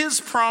 His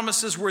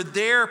promises were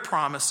their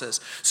promises.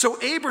 So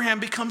Abraham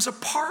becomes a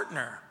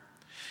partner.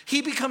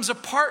 He becomes a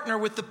partner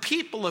with the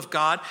people of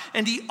God,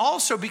 and he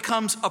also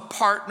becomes a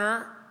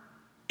partner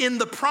in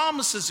the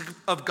promises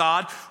of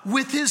God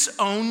with his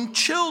own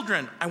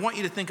children. I want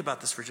you to think about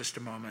this for just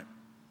a moment.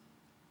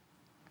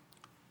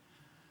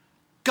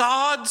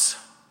 God's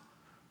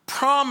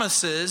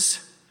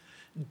promises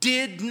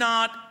did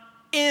not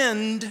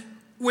end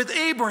with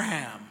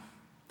Abraham.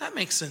 That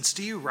makes sense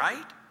to you,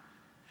 right?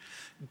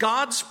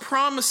 God's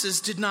promises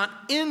did not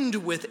end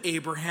with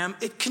Abraham.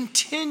 It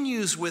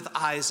continues with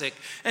Isaac,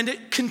 and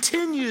it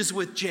continues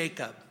with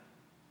Jacob.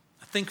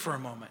 Now think for a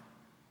moment.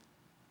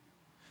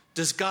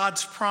 Does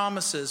God's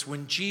promises,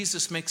 when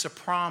Jesus makes a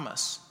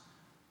promise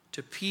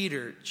to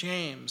Peter,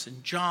 James,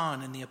 and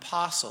John, and the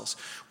apostles,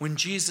 when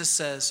Jesus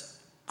says,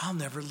 I'll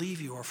never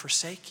leave you or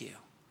forsake you.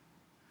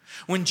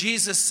 When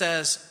Jesus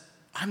says,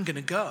 I'm going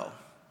to go,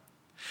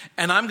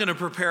 and I'm going to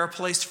prepare a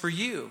place for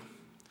you,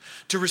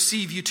 to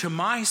receive you to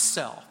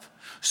myself,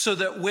 so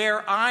that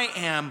where I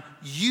am,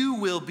 you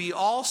will be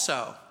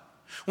also.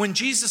 When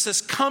Jesus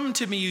says, come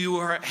to me, you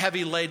are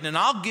heavy laden, and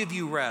I'll give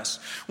you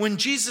rest. When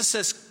Jesus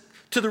says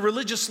to the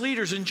religious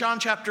leaders in John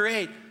chapter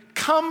 8,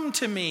 come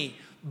to me,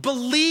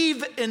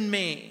 believe in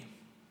me.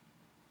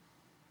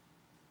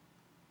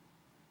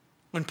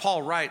 When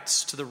Paul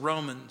writes to the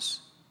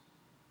Romans,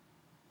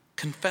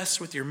 confess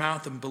with your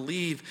mouth and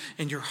believe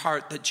in your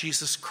heart that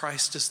Jesus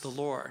Christ is the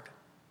Lord.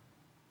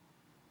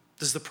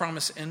 Does the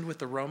promise end with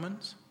the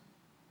Romans?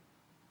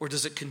 Or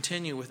does it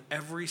continue with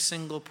every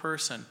single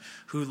person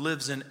who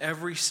lives in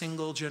every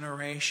single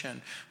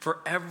generation? For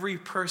every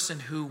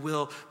person who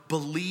will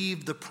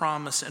believe the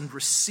promise and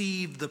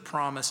receive the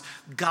promise.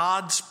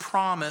 God's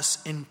promise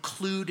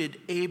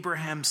included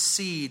Abraham's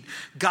seed.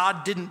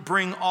 God didn't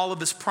bring all of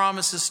his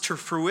promises to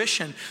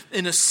fruition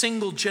in a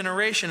single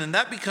generation. And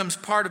that becomes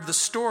part of the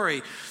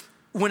story.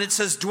 When it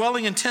says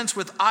dwelling in tents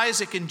with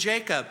Isaac and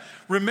Jacob,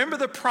 remember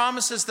the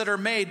promises that are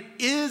made.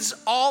 Is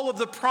all of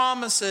the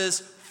promises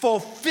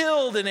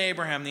fulfilled in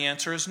Abraham? The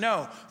answer is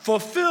no.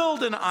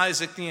 Fulfilled in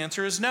Isaac? The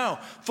answer is no.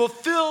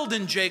 Fulfilled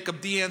in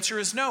Jacob? The answer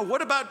is no.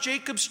 What about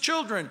Jacob's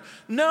children?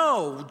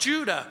 No.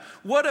 Judah?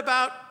 What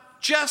about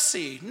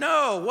Jesse?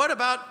 No. What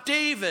about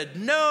David?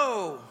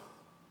 No.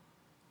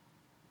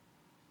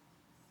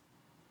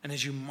 And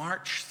as you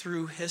march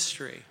through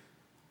history,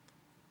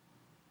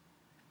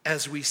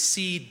 as we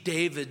see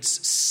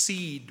David's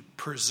seed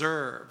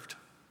preserved,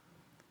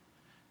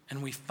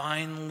 and we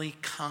finally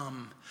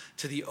come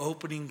to the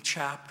opening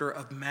chapter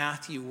of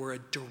Matthew, where a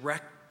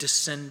direct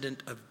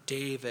descendant of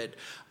David,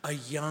 a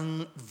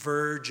young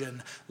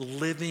virgin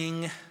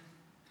living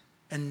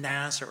in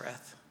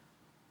Nazareth,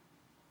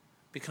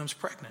 becomes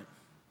pregnant.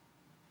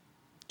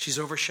 She's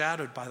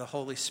overshadowed by the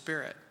Holy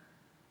Spirit.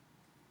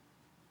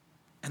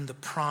 And the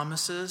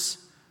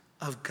promises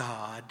of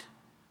God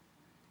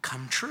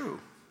come true.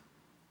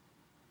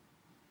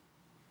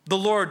 The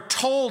Lord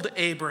told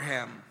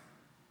Abraham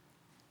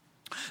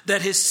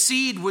that his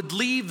seed would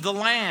leave the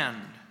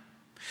land,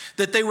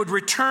 that they would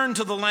return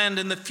to the land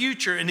in the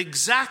future, and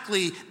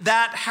exactly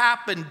that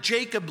happened.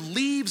 Jacob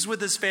leaves with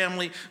his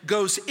family,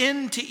 goes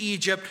into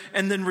Egypt,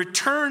 and then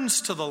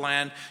returns to the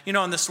land. You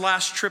know, on this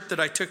last trip that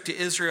I took to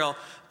Israel,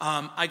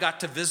 I got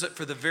to visit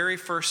for the very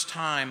first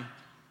time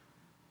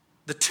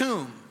the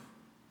tomb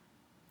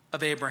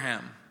of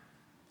Abraham,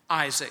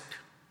 Isaac,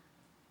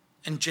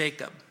 and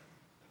Jacob.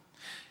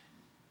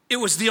 It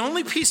was the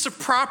only piece of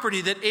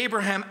property that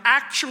Abraham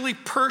actually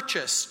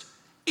purchased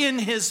in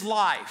his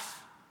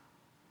life.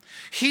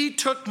 He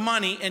took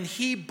money and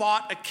he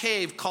bought a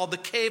cave called the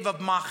Cave of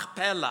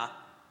Machpelah.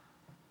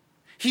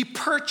 He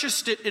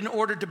purchased it in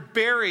order to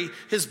bury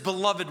his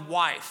beloved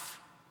wife.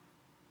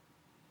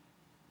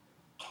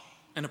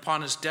 And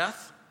upon his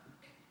death,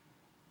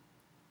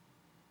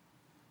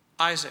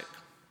 Isaac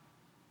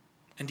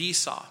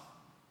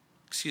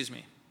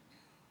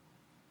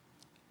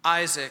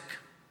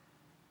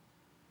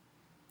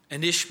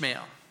and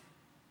Ishmael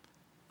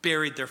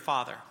buried their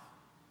father.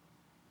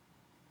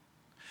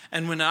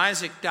 And when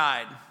Isaac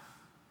died,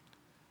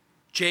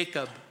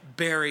 Jacob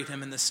buried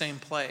him in the same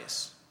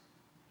place.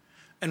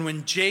 And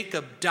when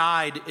Jacob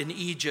died in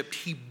Egypt,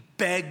 he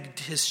begged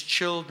his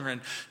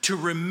children to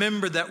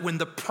remember that when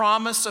the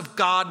promise of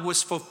God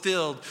was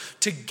fulfilled,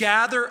 to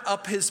gather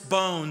up his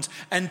bones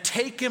and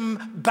take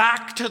him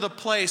back to the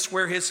place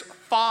where his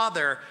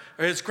father,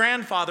 or his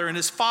grandfather and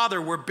his father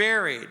were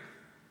buried.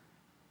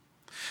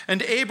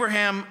 And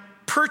Abraham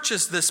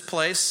purchased this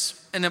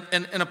place in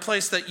a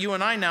place that you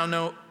and I now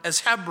know as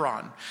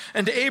Hebron.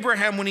 And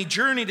Abraham, when he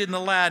journeyed in the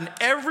land,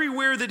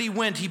 everywhere that he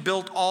went, he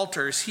built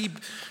altars.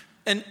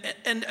 And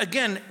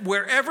again,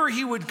 wherever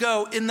he would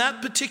go, in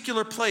that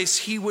particular place,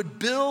 he would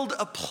build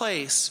a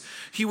place.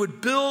 He would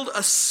build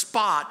a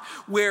spot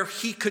where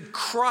he could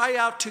cry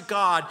out to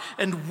God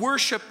and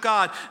worship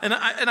God. And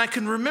I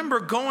can remember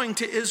going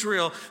to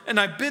Israel, and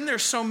I've been there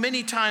so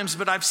many times,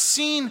 but I've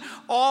seen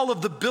all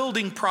of the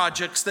building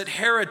projects that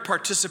Herod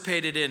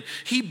participated in.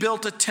 He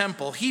built a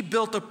temple. He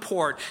built a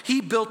port.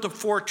 He built a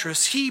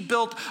fortress. He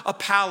built a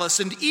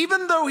palace. And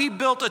even though he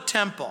built a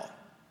temple,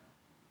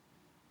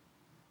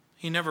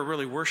 he never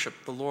really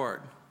worshiped the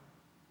Lord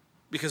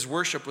because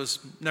worship was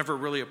never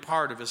really a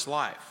part of his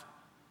life.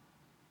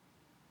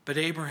 But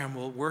Abraham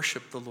will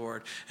worship the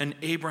Lord, and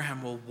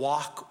Abraham will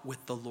walk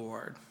with the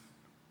Lord.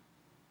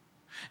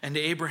 And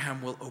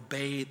Abraham will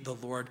obey the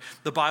Lord.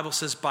 The Bible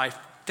says by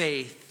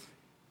faith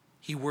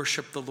he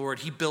worshiped the Lord.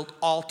 He built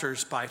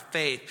altars by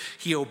faith.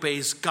 He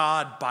obeys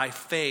God by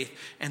faith.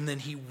 And then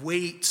he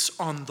waits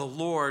on the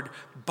Lord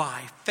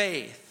by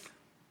faith.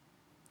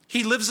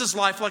 He lives his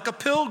life like a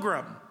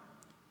pilgrim.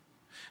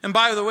 And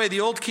by the way,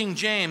 the old King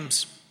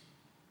James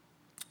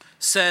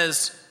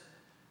says,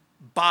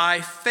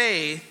 by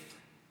faith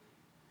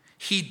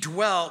he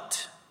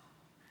dwelt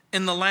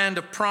in the land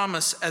of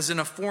promise as in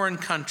a foreign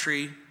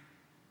country.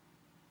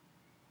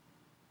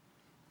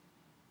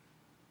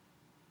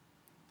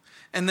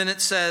 And then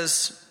it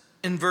says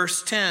in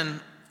verse 10,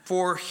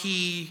 for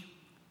he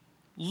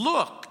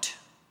looked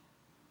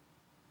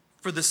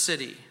for the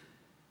city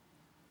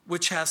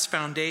which has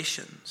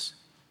foundations,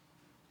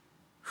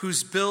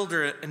 whose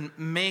builder and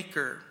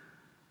maker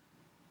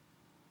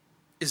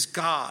is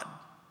God.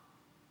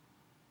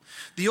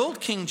 The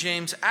old King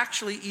James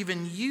actually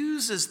even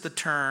uses the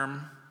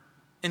term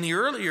in the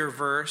earlier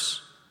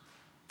verse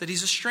that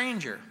he's a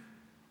stranger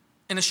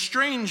in a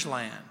strange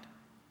land.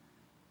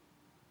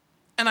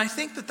 And I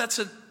think that that's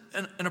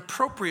an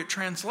appropriate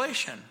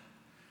translation.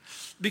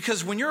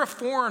 Because when you're a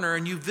foreigner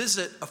and you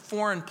visit a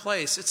foreign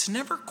place, it's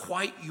never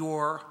quite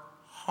your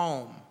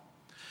home.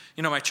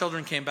 You know, my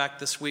children came back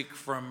this week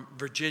from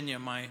Virginia.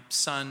 My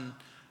son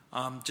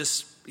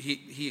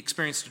he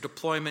experienced a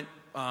deployment,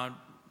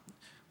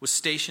 was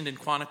stationed in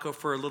Quantico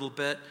for a little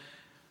bit,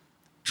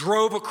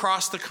 drove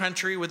across the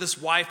country with his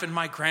wife and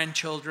my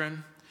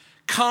grandchildren,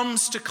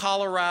 comes to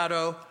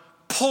Colorado,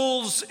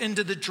 pulls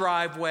into the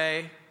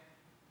driveway,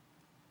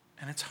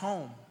 and it's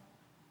home.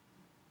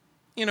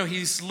 You know,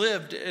 he's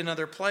lived in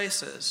other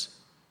places,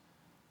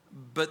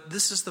 but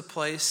this is the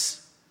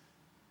place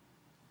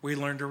we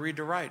learned to read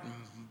to write and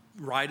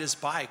ride his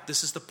bike.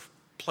 This is the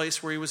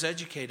place where he was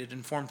educated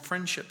and formed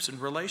friendships and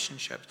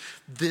relationships.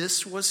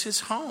 This was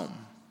his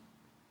home.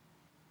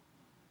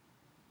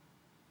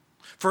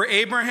 For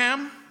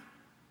Abraham,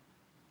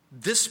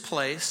 this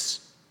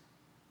place,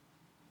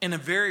 in a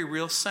very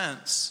real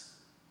sense,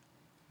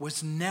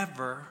 was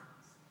never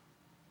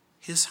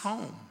his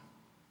home.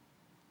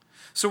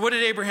 So what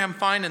did Abraham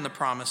find in the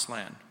promised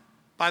land?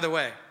 By the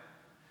way,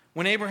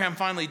 when Abraham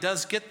finally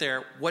does get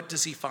there, what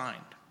does he find?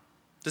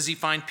 Does he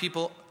find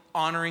people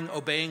honoring,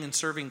 obeying, and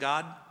serving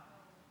God?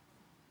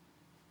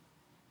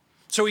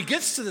 So he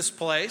gets to this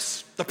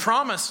place, the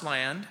promised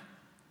land,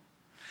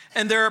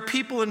 and there are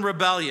people in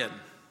rebellion.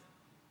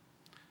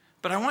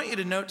 But I want you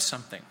to note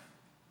something.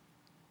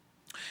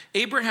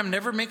 Abraham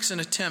never makes an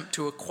attempt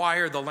to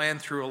acquire the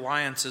land through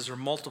alliances or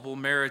multiple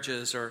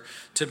marriages or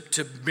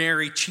to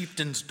marry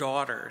chieftains'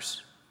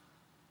 daughters.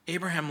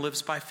 Abraham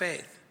lives by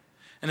faith.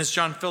 And as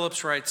John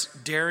Phillips writes,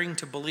 daring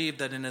to believe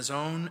that in his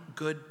own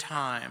good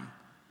time,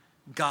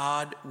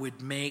 God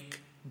would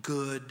make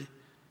good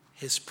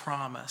his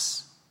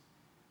promise.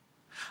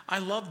 I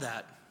love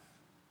that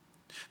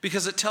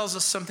because it tells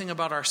us something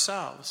about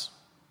ourselves.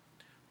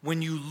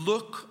 When you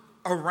look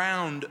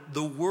around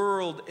the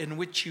world in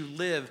which you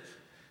live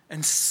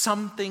and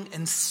something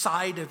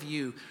inside of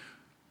you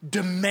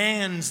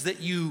demands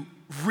that you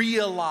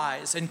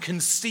realize and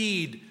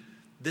concede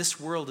this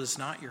world is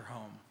not your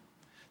home.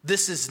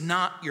 This is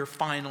not your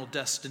final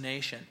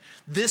destination.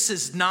 This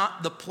is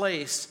not the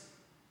place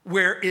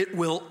where it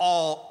will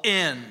all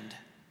end.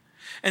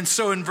 And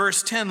so in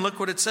verse 10, look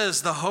what it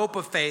says, the hope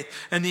of faith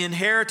and the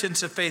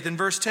inheritance of faith. In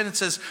verse 10 it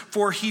says,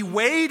 for he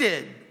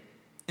waited,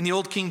 in the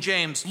old King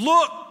James,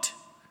 looked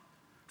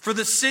for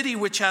the city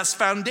which has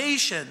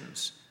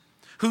foundations,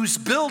 whose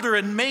builder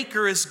and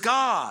maker is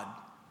God.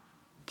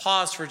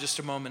 Pause for just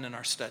a moment in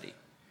our study.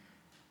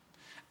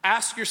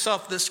 Ask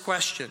yourself this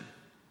question.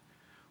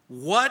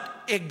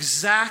 What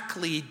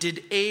exactly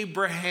did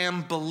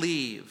Abraham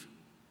believe?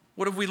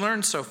 What have we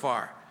learned so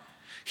far?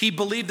 He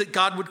believed that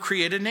God would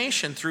create a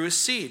nation through his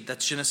seed.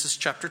 That's Genesis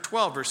chapter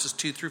 12, verses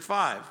 2 through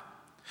 5.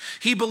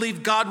 He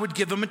believed God would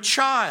give him a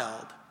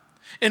child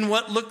in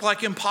what looked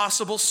like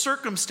impossible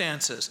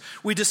circumstances.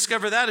 We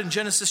discover that in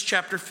Genesis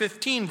chapter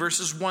 15,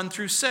 verses 1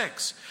 through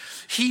 6.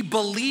 He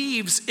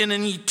believes in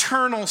an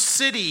eternal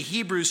city,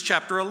 Hebrews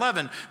chapter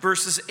 11,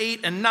 verses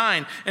 8 and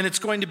 9. And it's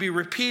going to be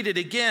repeated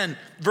again.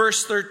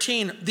 Verse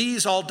 13,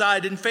 these all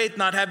died in faith,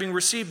 not having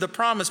received the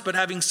promise, but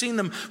having seen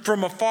them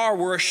from afar,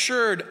 were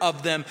assured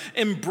of them,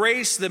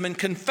 embraced them, and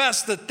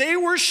confessed that they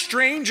were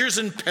strangers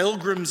and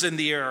pilgrims in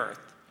the earth.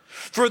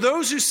 For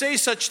those who say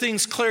such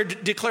things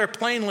declare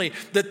plainly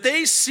that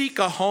they seek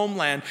a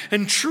homeland.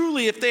 And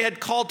truly, if they had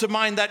called to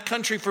mind that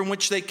country from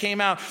which they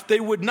came out, they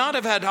would not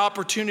have had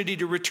opportunity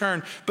to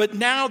return. But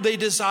now they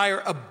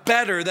desire a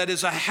better, that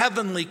is a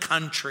heavenly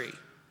country.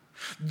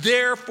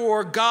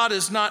 Therefore, God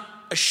is not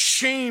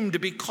ashamed to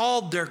be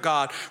called their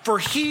God, for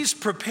he's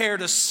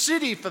prepared a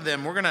city for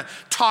them. We're going to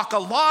talk a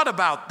lot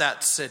about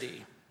that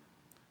city.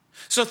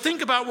 So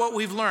think about what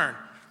we've learned.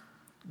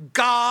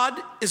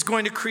 God is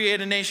going to create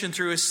a nation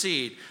through his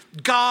seed.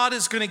 God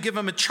is going to give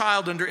him a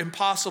child under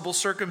impossible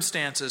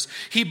circumstances.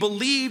 He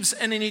believes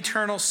in an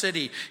eternal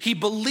city. He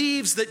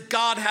believes that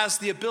God has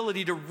the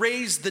ability to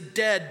raise the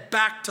dead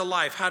back to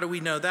life. How do we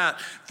know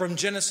that? From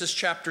Genesis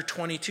chapter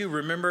 22.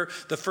 Remember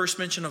the first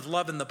mention of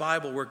love in the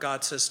Bible where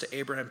God says to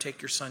Abraham,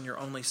 take your son, your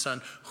only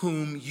son,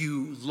 whom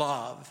you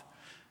love,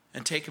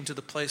 and take him to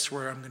the place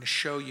where I'm going to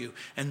show you,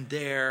 and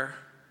there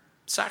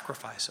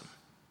sacrifice him.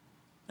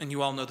 And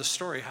you all know the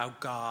story, how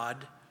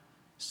God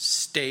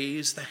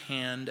stays the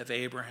hand of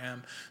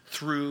Abraham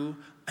through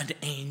an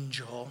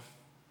angel.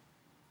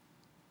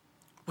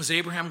 Was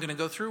Abraham going to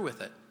go through with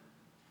it?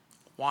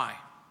 Why?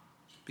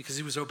 Because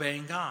he was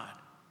obeying God.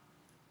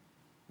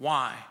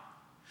 Why?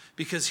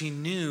 Because he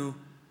knew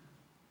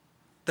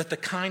that the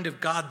kind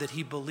of God that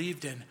he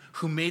believed in,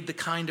 who made the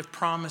kind of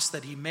promise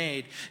that he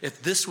made,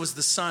 if this was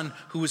the son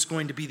who was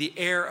going to be the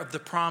heir of the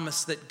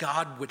promise, that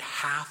God would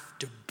have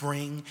to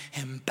bring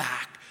him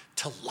back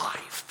to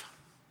life.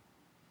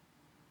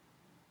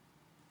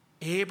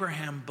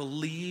 Abraham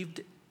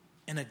believed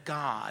in a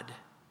God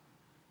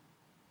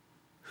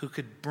who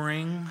could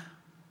bring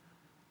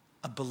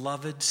a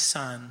beloved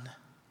son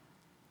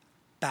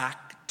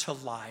back to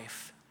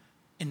life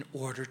in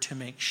order to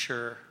make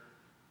sure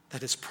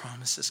that his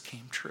promises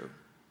came true.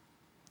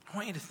 I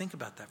want you to think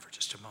about that for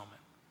just a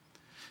moment,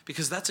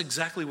 because that's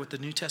exactly what the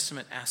New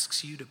Testament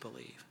asks you to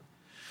believe.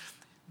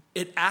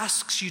 It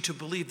asks you to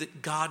believe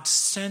that God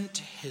sent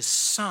his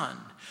son,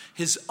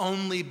 his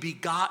only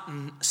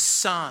begotten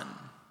son,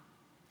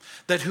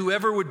 that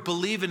whoever would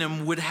believe in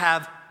him would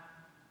have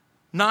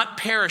not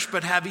perish,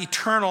 but have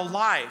eternal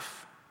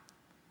life.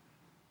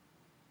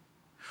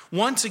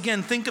 Once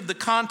again, think of the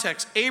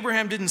context.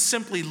 Abraham didn't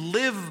simply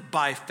live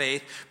by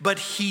faith, but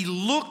he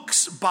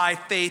looks by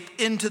faith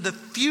into the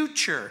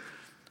future.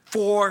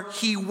 For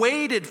he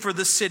waited for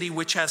the city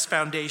which has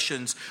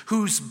foundations,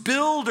 whose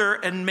builder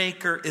and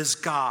maker is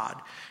God.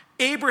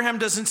 Abraham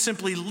doesn't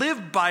simply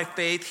live by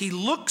faith, he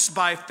looks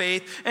by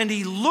faith, and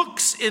he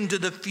looks into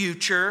the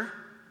future.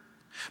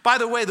 By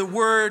the way, the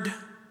word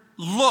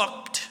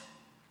looked,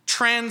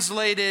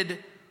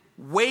 translated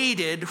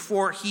waited,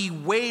 for he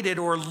waited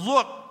or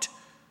looked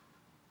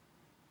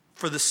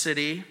for the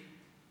city,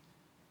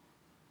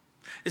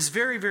 is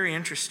very, very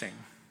interesting.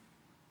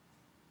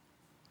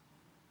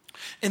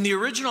 In the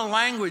original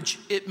language,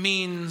 it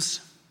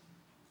means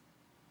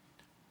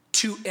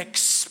to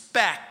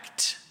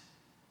expect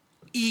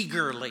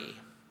eagerly.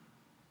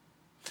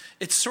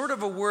 It's sort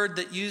of a word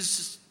that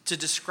used to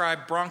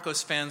describe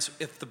Broncos fans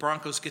if the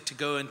Broncos get to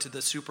go into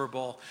the Super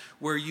Bowl,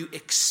 where you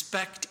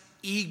expect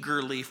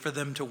eagerly for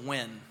them to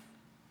win.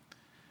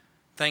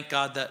 Thank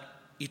God that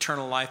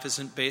eternal life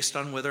isn't based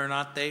on whether or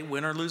not they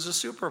win or lose a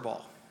Super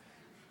Bowl.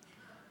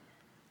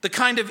 The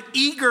kind of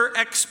eager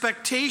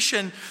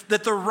expectation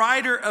that the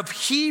writer of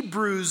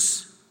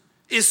Hebrews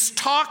is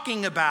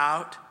talking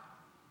about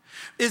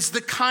is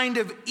the kind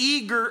of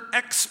eager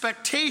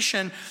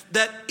expectation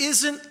that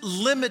isn't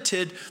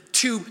limited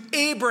to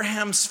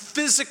Abraham's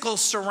physical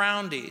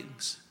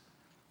surroundings.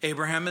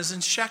 Abraham is in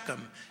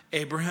Shechem.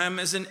 Abraham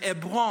is in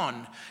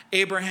Hebron.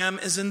 Abraham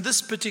is in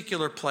this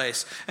particular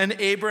place. And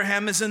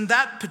Abraham is in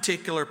that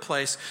particular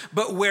place.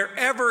 But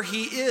wherever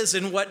he is,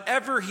 in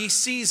whatever he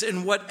sees,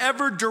 in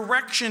whatever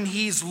direction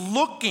he's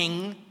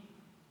looking,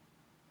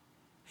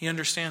 he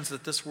understands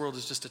that this world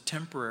is just a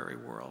temporary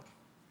world.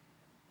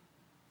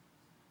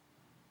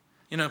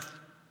 You know,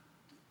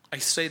 I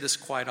say this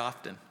quite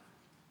often,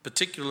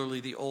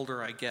 particularly the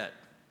older I get.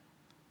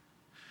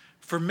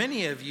 For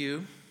many of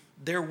you,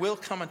 there will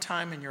come a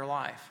time in your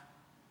life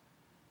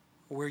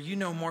where you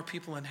know more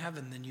people in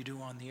heaven than you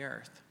do on the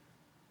earth.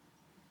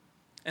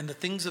 And the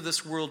things of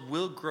this world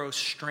will grow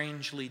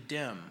strangely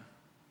dim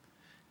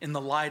in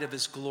the light of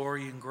his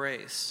glory and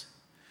grace.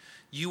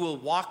 You will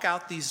walk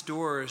out these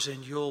doors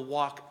and you'll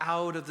walk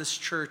out of this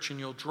church and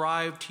you'll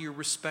drive to your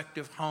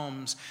respective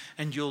homes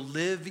and you'll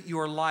live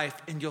your life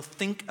and you'll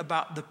think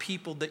about the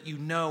people that you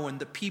know and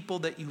the people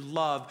that you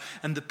love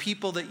and the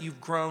people that you've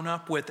grown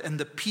up with and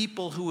the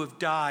people who have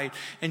died,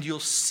 and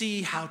you'll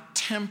see how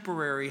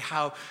temporary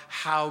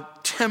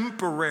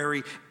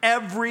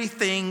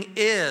everything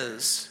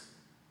is.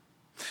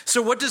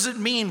 So what does it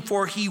mean?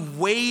 For he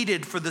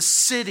waited for the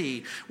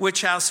city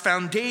which has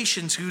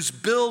foundations, whose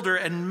builder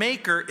and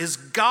maker is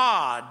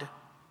God.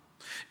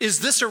 Is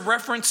this a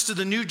reference to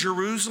the New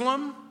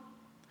Jerusalem?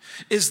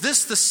 Is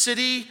this the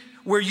city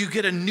where you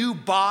get a new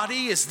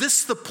body? Is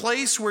this the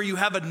place where you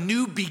have a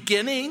new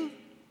beginning?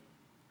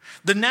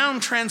 The noun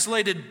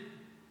translated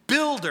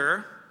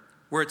builder,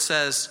 where it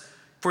says,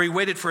 for he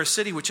waited for a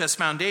city which has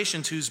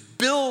foundations, whose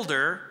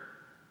builder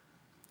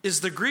is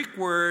the Greek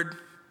word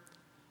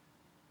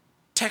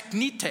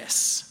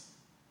teknites.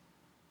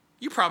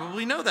 You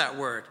probably know that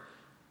word.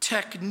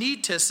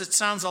 Teknites, it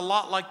sounds a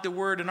lot like the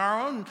word in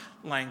our own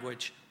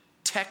language,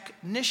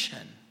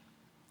 technician.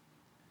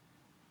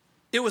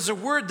 It was a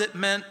word that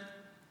meant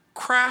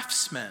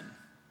craftsman.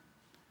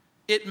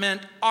 It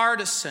meant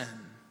artisan.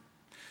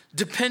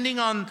 Depending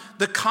on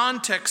the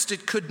context,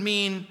 it could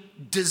mean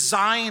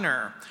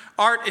designer.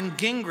 Art and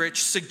Gingrich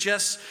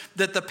suggests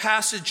that the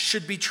passage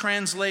should be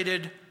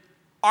translated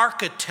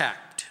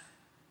architect.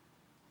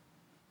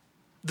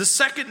 The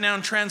second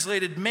noun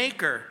translated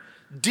maker,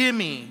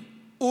 dimi,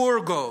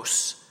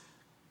 orgos,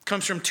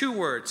 comes from two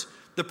words.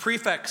 The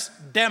prefix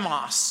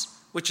demos,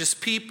 which is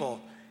people,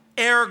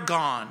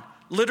 ergon,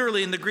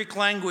 literally in the Greek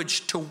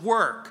language, to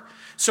work.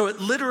 So it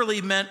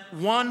literally meant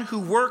one who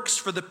works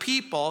for the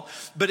people,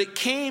 but it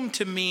came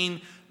to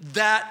mean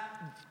that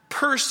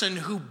person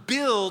who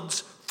builds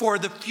for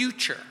the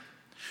future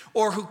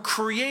or who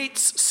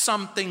creates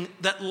something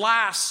that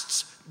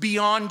lasts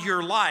beyond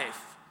your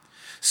life.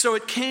 So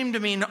it came to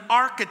mean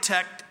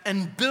architect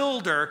and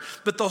builder,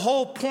 but the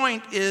whole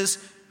point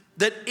is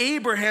that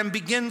Abraham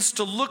begins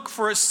to look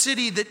for a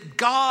city that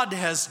God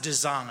has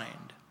designed.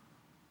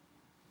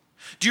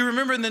 Do you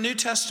remember in the New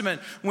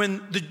Testament when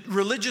the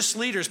religious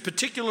leaders,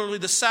 particularly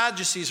the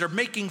Sadducees, are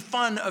making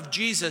fun of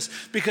Jesus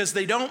because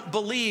they don't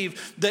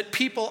believe that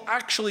people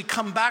actually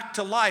come back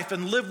to life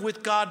and live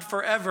with God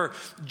forever?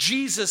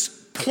 Jesus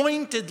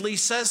pointedly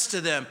says to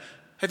them,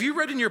 have you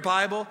read in your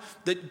Bible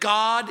that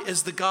God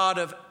is the God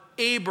of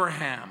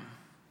Abraham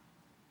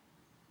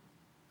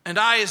and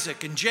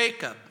Isaac and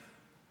Jacob?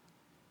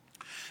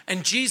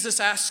 And Jesus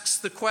asks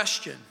the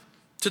question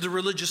to the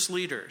religious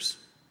leaders,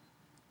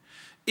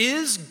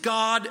 is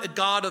God a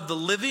God of the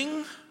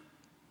living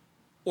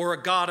or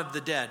a God of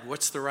the dead?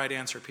 What's the right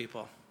answer,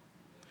 people?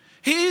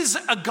 He's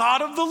a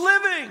God of the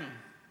living,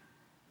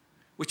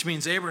 which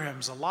means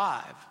Abraham's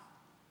alive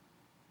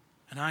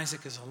and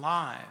Isaac is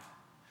alive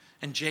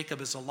and Jacob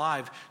is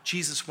alive.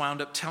 Jesus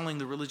wound up telling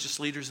the religious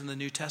leaders in the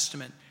New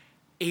Testament,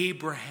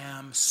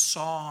 Abraham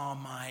saw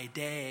my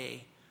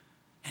day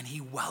and he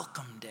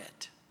welcomed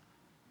it.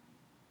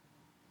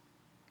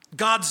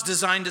 God's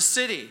designed a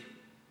city.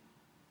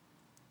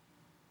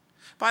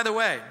 By the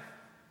way,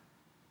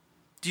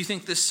 do you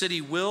think this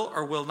city will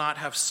or will not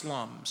have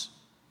slums?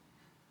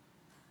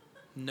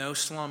 No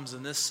slums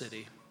in this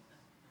city.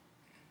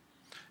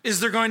 Is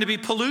there going to be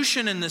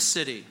pollution in this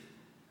city?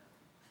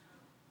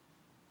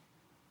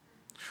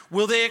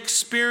 Will they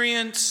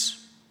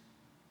experience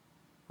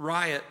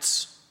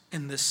riots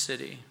in this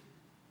city?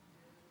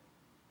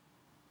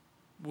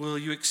 Will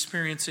you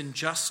experience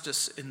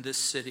injustice in this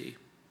city?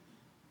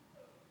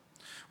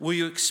 Will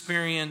you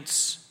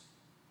experience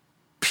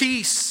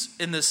peace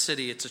in this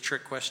city? It's a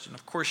trick question.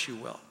 Of course you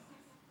will.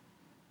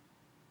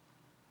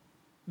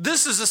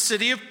 This is a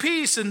city of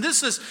peace, and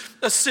this is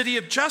a city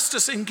of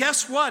justice. And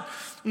guess what?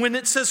 When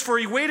it says, for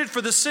he waited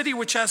for the city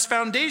which has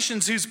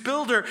foundations, whose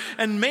builder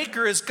and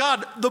maker is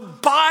God, the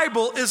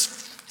Bible is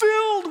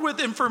filled with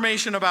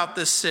information about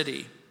this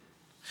city.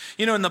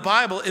 You know, in the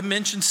Bible, it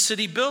mentions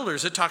city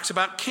builders. It talks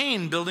about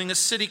Cain building a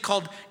city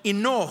called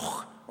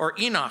Enoch,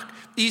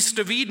 east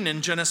of Eden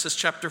in Genesis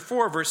chapter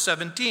 4, verse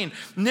 17.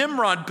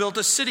 Nimrod built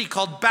a city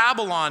called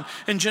Babylon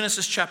in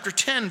Genesis chapter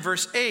 10,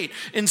 verse 8.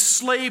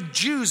 Enslaved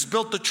Jews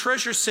built the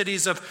treasure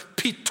cities of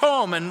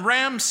Pitom and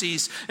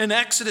Ramses in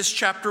Exodus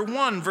chapter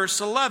 1,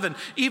 verse 11.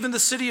 Even the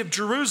city of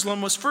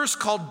Jerusalem was first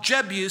called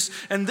Jebus,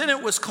 and then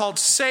it was called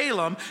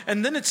Salem,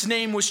 and then its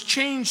name was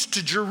changed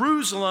to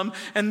Jerusalem,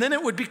 and then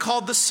it would be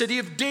called the city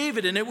of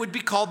David, and it would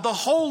be called the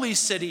Holy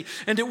City,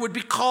 and it would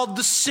be called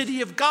the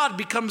city of God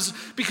because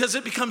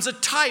it becomes a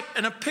type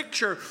and a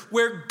picture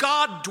where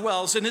God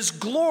dwells and his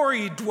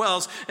glory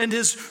dwells and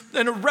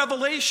a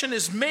revelation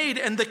is made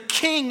and the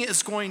king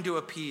is going to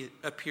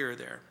appear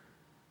there.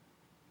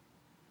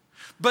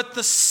 But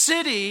the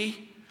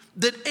city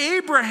that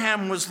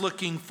Abraham was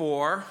looking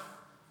for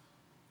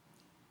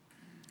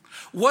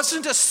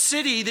wasn't a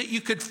city that you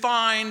could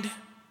find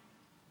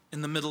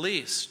in the Middle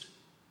East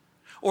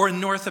or in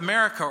North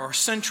America or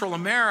Central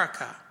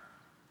America.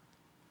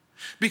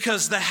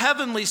 Because the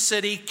heavenly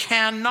city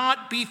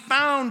cannot be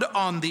found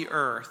on the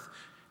earth.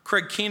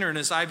 Craig Keener, in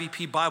his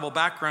IVP Bible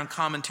background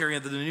commentary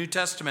of the New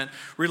Testament,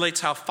 relates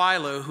how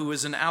Philo, who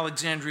was an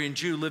Alexandrian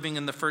Jew living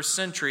in the first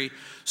century,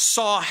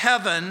 saw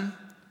heaven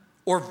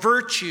or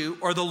virtue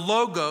or the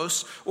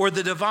Logos or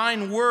the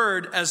divine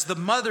word as the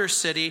mother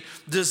city,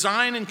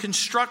 designed and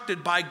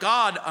constructed by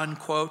God,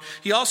 unquote.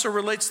 He also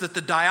relates that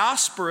the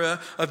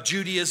diaspora of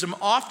Judaism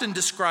often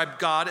described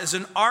God as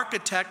an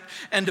architect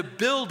and a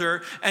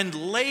builder, and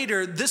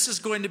later this is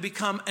going to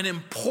become an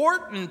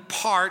important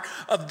part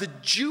of the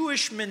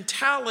Jewish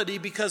mentality,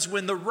 because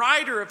when the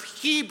writer of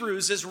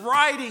Hebrews is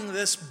writing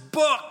this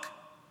book,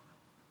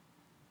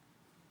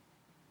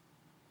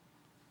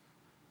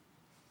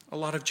 a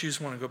lot of Jews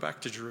want to go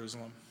back to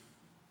Jerusalem.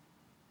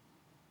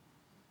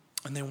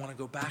 And they want to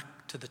go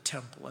back to the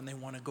temple, and they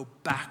want to go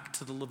back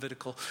to the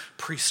Levitical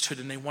priesthood,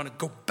 and they want to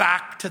go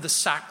back to the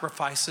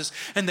sacrifices,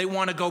 and they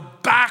want to go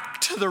back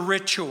to the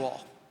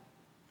ritual.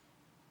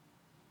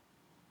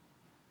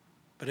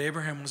 But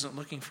Abraham wasn't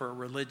looking for a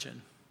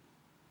religion.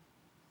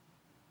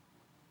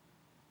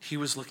 He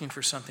was looking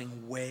for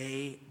something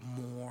way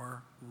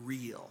more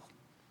real.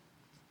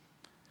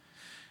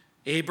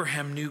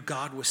 Abraham knew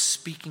God was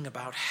speaking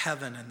about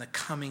heaven and the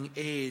coming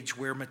age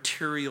where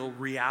material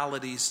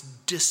realities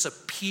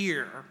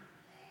disappear.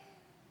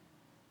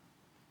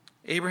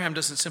 Abraham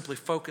doesn't simply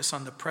focus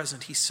on the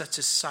present, he sets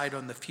his sight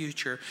on the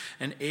future,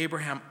 and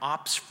Abraham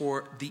opts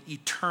for the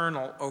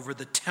eternal over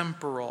the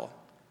temporal.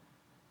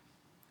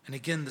 And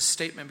again, the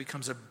statement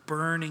becomes a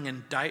burning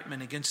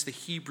indictment against the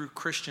Hebrew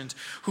Christians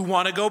who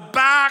want to go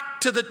back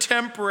to the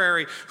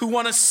temporary, who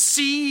want to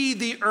see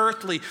the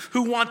earthly,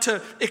 who want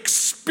to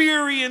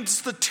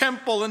experience the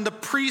temple and the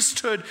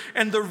priesthood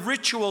and the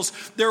rituals.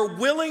 They're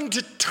willing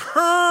to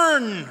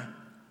turn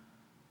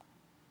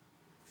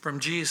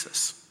from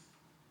Jesus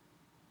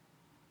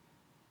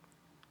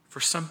for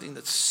something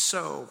that's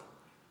so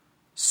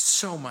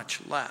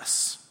much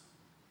less.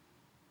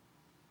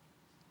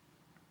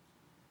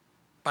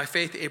 By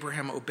faith,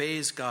 Abraham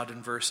obeys God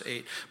in verse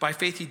 8. By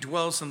faith, he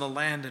dwells in the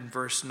land in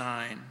verse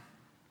 9.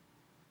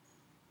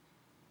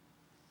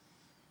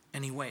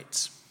 And he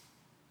waits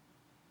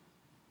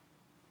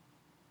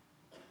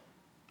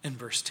in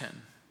verse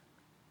 10.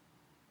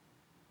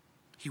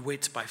 He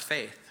waits by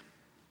faith.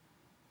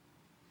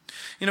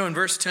 You know, in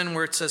verse 10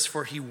 where it says,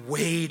 for he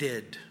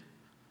waited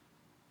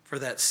for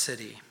that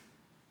city.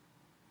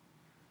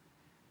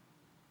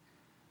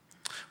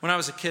 When I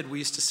was a kid, we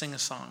used to sing a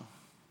song.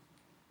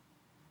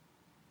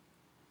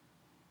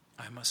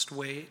 I must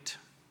wait,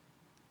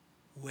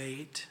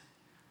 wait,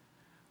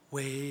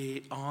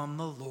 wait on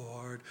the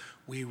Lord.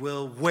 We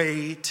will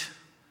wait,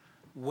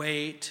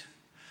 wait,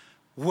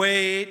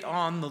 wait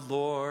on the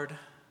Lord,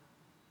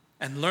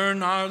 and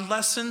learn our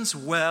lessons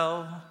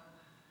well.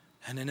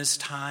 And in his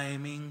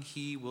timing,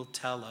 he will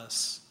tell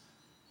us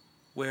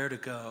where to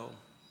go,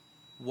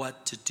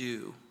 what to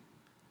do,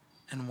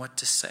 and what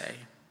to say.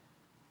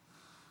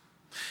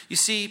 You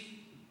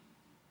see,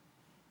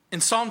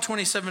 in Psalm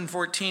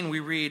 27:14, we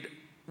read,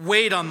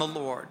 wait on the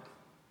Lord.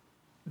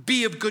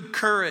 Be of good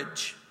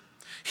courage.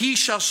 He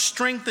shall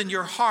strengthen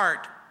your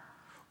heart.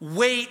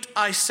 Wait,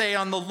 I say,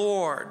 on the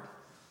Lord.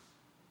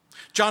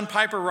 John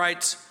Piper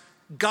writes,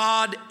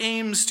 God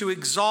aims to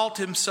exalt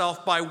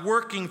himself by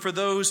working for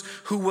those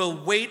who will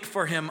wait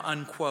for him,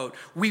 unquote.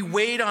 We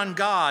wait on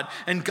God,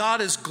 and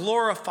God is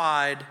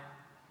glorified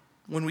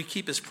when we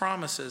keep his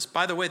promises.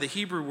 By the way, the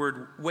Hebrew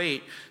word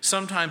wait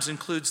sometimes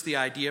includes the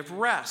idea of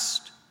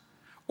rest,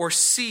 or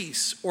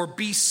cease, or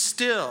be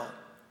still.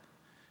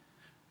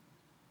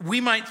 We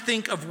might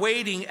think of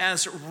waiting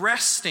as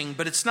resting,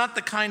 but it's not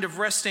the kind of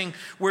resting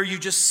where you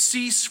just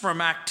cease from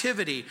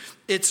activity.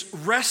 It's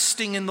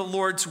resting in the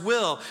Lord's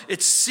will.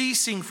 It's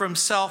ceasing from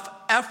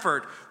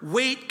self-effort.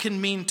 Wait can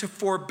mean to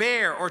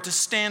forbear or to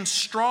stand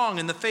strong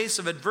in the face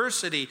of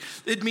adversity.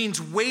 It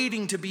means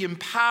waiting to be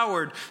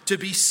empowered, to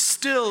be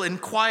still in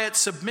quiet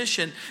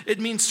submission. It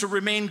means to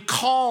remain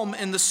calm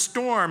in the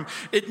storm.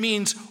 It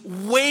means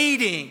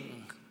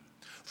waiting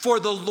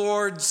for the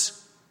Lord's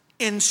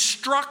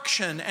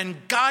instruction and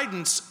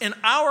guidance. In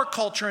our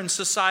culture and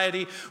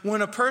society,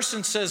 when a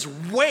person says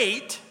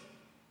wait,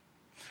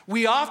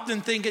 we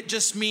often think it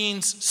just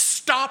means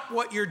stop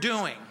what you're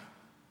doing.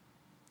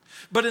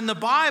 But in the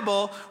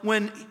Bible,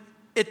 when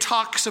it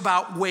talks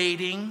about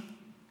waiting,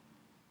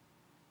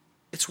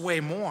 it's way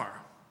more.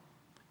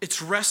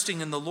 It's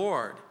resting in the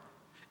Lord.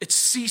 It's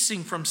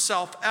ceasing from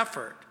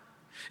self-effort.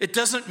 It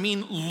doesn't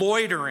mean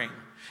loitering.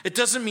 It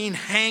doesn't mean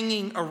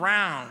hanging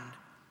around.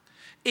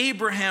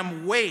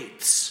 Abraham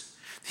waits.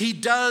 He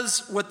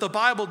does what the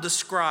Bible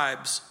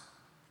describes.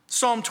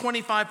 Psalm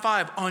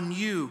 25:5, on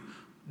you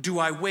do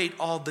I wait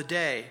all the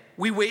day.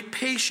 We wait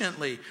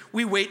patiently.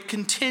 We wait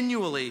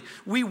continually.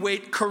 We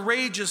wait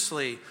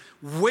courageously.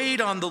 Wait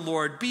on the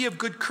Lord. Be of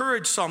good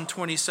courage, Psalm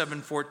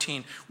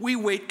 27:14. We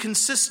wait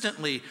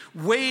consistently.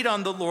 Wait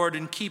on the Lord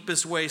and keep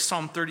his way,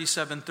 Psalm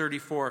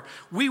 37:34.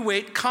 We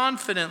wait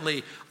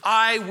confidently.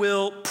 I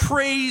will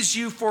praise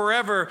you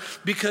forever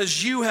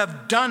because you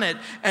have done it.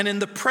 And in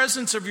the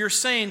presence of your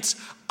saints,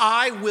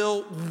 I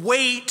will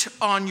wait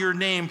on your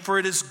name, for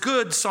it is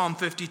good, Psalm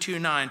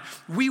 52:9.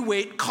 We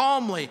wait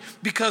calmly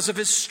because of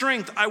his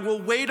strength. I will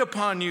wait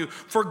upon you,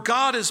 for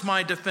God is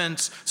my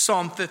defense,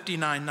 Psalm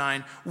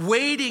 59:9.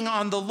 Waiting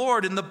on the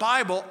Lord in the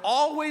Bible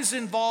always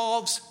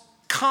involves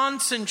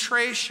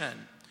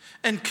concentration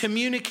and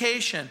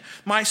communication.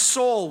 My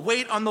soul,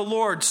 wait on the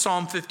Lord,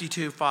 Psalm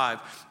 52:5.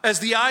 As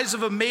the eyes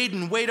of a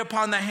maiden wait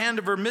upon the hand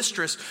of her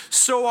mistress,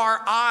 so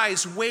our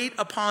eyes wait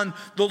upon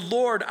the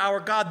Lord our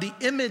God. The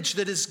image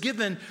that is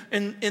given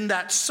in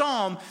that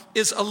psalm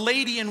is a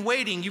lady in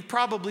waiting. You've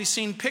probably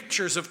seen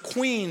pictures of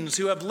queens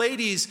who have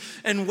ladies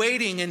in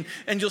waiting,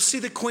 and you'll see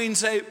the queen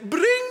say,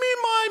 "Bring me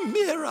my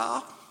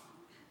mirror."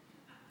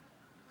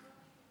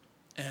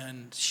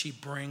 And she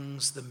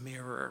brings the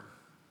mirror.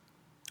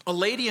 A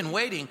lady in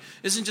waiting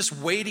isn't just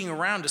waiting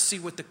around to see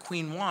what the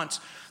queen wants.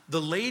 The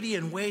lady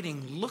in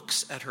waiting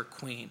looks at her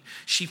queen.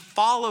 She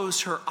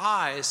follows her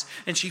eyes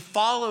and she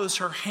follows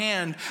her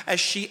hand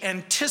as she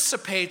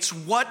anticipates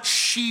what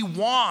she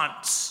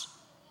wants.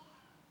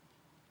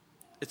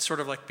 It's sort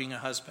of like being a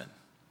husband.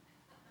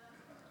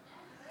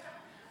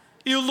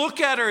 You look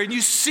at her and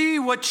you see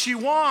what she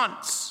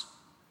wants.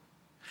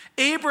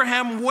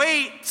 Abraham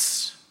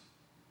waits,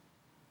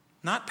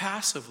 not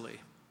passively,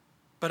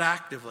 but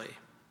actively.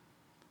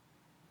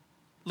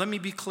 Let me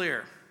be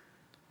clear.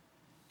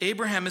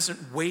 Abraham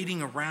isn't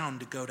waiting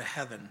around to go to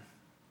heaven.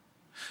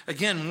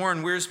 Again,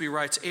 Warren Wiersbe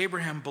writes,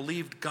 Abraham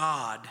believed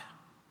God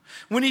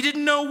when he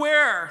didn't know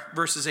where,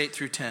 verses 8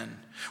 through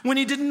 10. When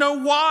he didn't know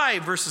why,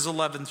 verses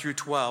 11 through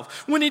 12.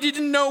 When he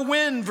didn't know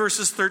when,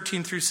 verses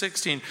 13 through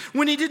 16.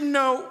 When he didn't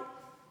know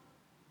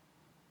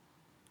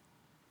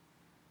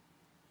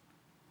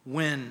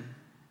when,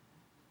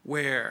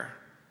 where,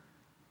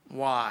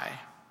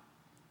 why.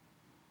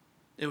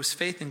 It was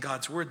faith in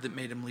God's word that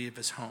made him leave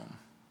his home.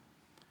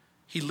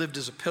 He lived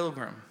as a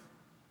pilgrim,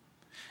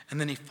 and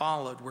then he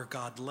followed where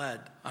God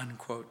led,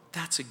 unquote.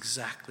 That's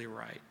exactly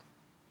right.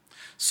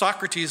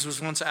 Socrates was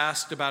once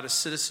asked about his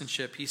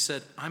citizenship. He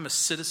said, "I'm a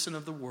citizen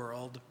of the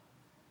world."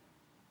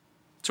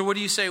 So what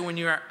do you say when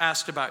you are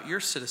asked about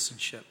your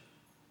citizenship?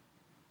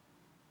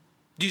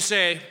 Do you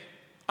say,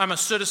 "I'm a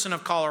citizen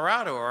of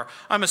Colorado," or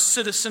 "I'm a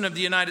citizen of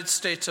the United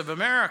States of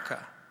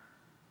America"?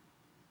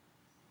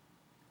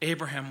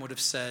 Abraham would have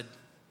said,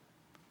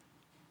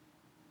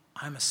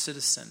 "I'm a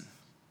citizen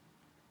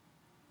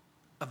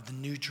of the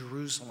New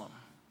Jerusalem."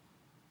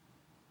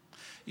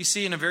 You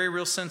see, in a very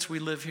real sense, we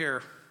live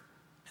here,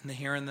 in the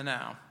here and the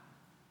now.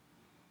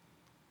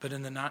 But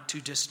in the not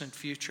too distant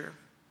future,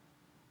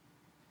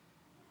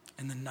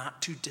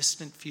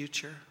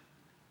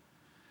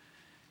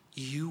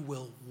 you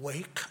will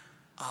wake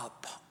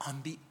up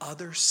on the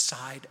other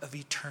side of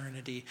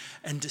eternity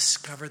and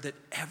discover that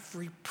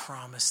every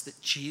promise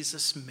that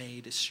Jesus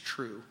made is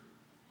true.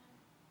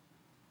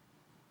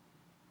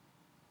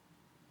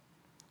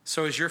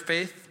 So is your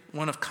faith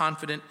one of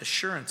confident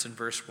assurance in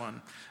verse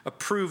 1,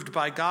 approved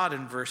by God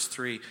in verse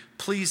 3,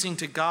 pleasing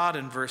to God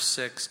in verse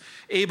 6.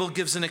 Abel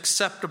gives an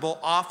acceptable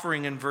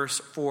offering in verse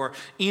 4.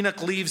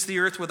 Enoch leaves the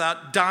earth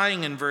without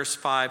dying in verse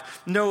 5.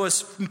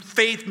 Noah's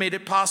faith made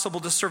it possible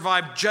to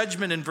survive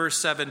judgment in verse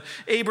 7.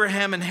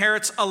 Abraham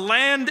inherits a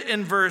land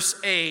in verse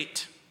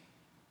 8.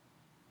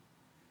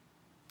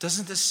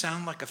 Doesn't this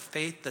sound like a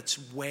faith that's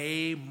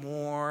way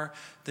more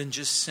than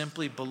just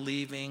simply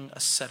believing a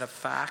set of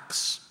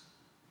facts?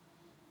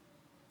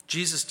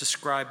 Jesus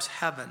describes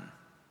heaven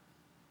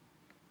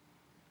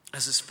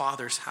as his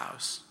Father's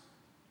house.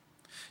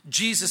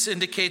 Jesus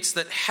indicates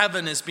that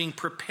heaven is being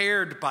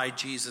prepared by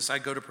Jesus. I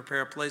go to prepare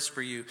a place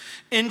for you.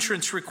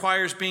 Entrance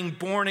requires being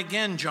born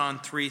again, John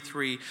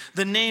 3:3.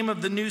 The name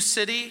of the new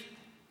city,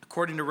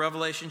 according to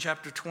Revelation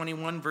chapter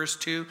 21, verse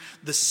 2,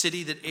 the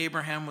city that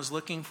Abraham was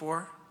looking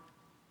for,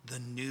 the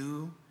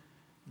New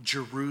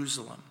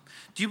Jerusalem.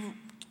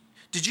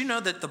 Did you know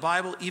that the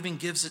Bible even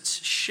gives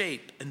its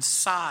shape and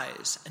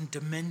size and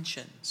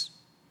dimensions?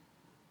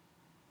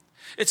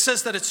 It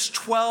says that it's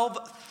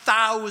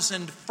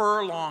 12,000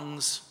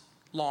 furlongs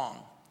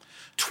long,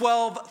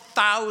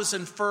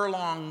 12,000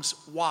 furlongs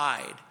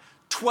wide,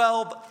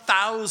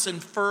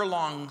 12,000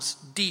 furlongs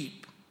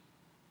deep.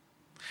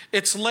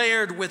 It's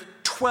layered with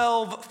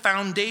 12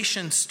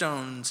 foundation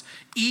stones,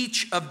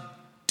 each of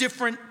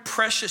different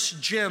precious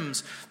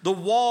gems. The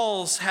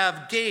walls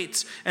have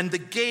gates, and the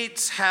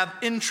gates have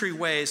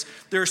entryways.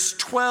 There's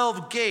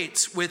 12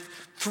 gates with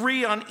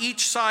 3 on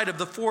each side of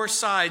the 4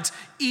 sides.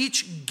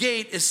 Each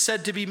gate is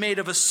said to be made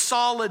of a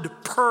solid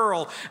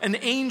pearl. An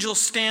angel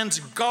stands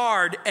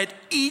guard at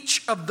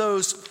each of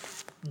those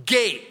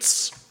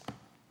gates.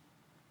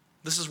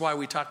 This is why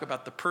we talk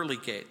about the pearly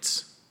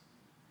gates.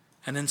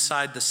 And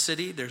inside the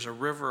city, there's a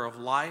river of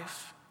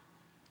life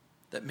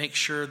that makes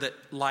sure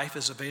that life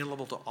is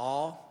available to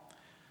all.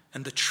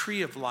 And the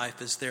tree of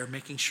life is there,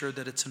 making sure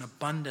that it's an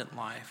abundant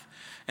life.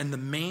 And the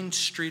main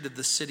street of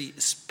the city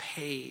is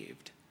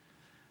paved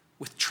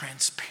with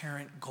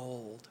transparent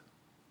gold.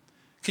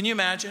 Can you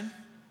imagine?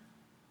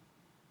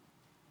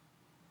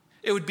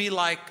 It would be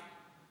like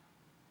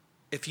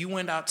if you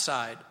went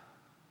outside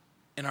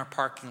in our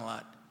parking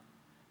lot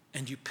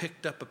and you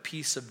picked up a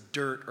piece of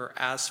dirt or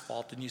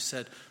asphalt and you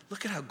said,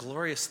 look at how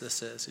glorious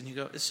this is. And you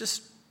go, it's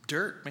just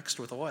dirt mixed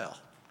with oil.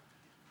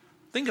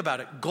 Think about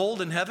it.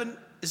 Gold in heaven,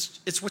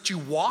 it's what you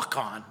walk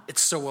on.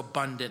 It's so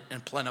abundant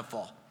and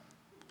plentiful.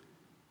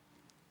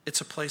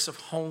 It's a place of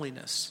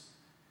holiness.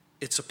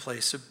 It's a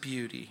place of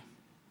beauty.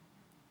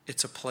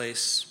 It's a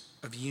place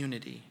of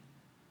unity,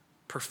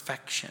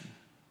 perfection,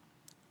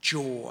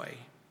 joy.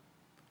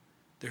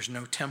 There's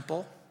no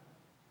temple.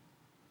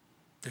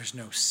 There's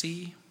no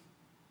sea.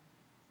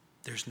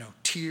 There's no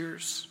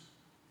tears.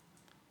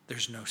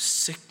 There's no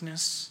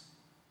sickness.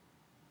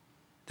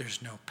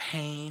 There's no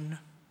pain.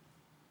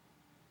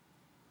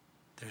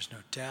 There's no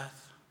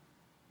death.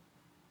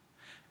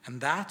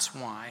 And that's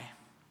why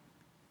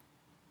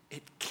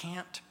it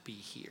can't be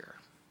here.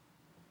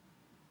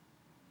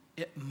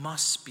 It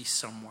must be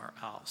somewhere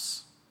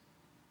else.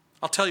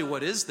 I'll tell you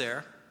what is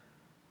there.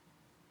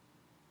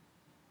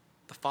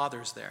 The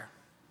Father's there.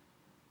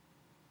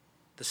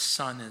 The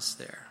Son is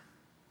there.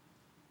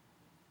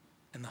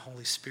 And the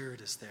Holy Spirit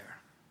is there.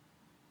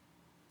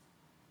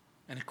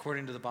 And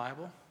according to the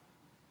Bible,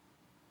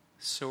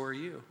 so are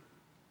you,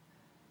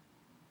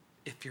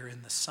 if you're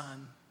in the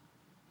Son.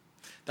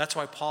 That's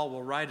why Paul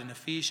will write in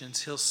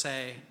Ephesians, he'll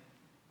say,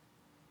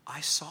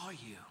 I saw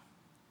you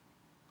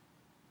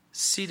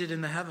seated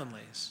in the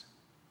heavenlies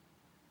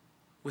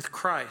with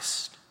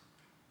Christ.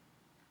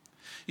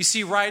 You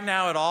see, right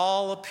now it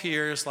all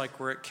appears like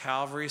we're at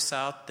Calvary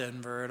South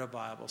Denver at a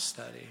Bible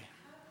study.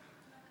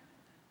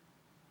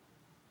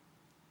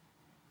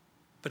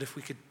 But if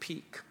we could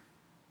peek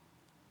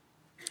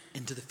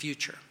into the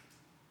future,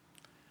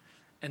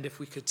 and if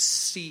we could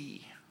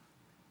see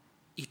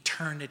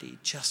eternity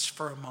just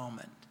for a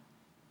moment,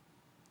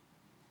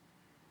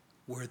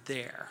 we're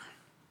there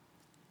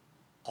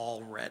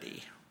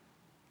already.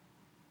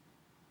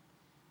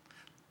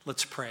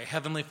 Let's pray.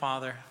 Heavenly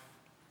Father,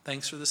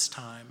 thanks for this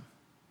time.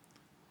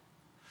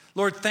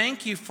 Lord,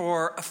 thank you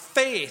for a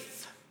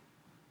faith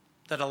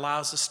that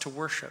allows us to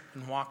worship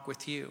and walk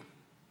with you.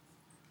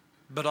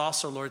 But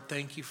also, Lord,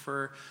 thank you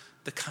for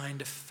the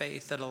kind of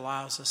faith that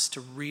allows us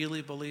to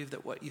really believe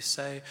that what you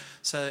say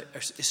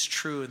is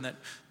true and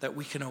that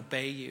we can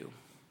obey you.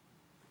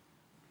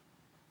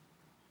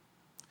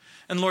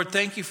 And Lord,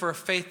 thank you for a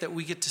faith that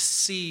we get to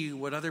see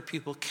what other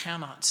people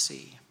cannot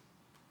see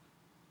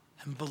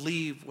and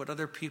believe what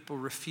other people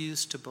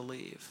refuse to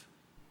believe,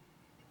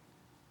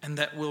 and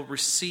that we'll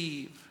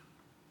receive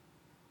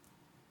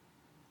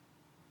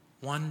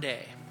one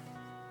day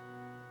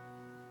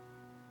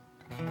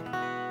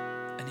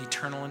an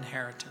eternal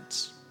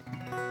inheritance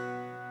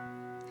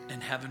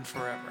in heaven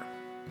forever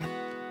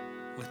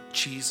with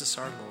Jesus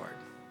our Lord.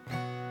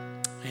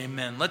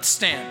 Amen. Let's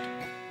stand.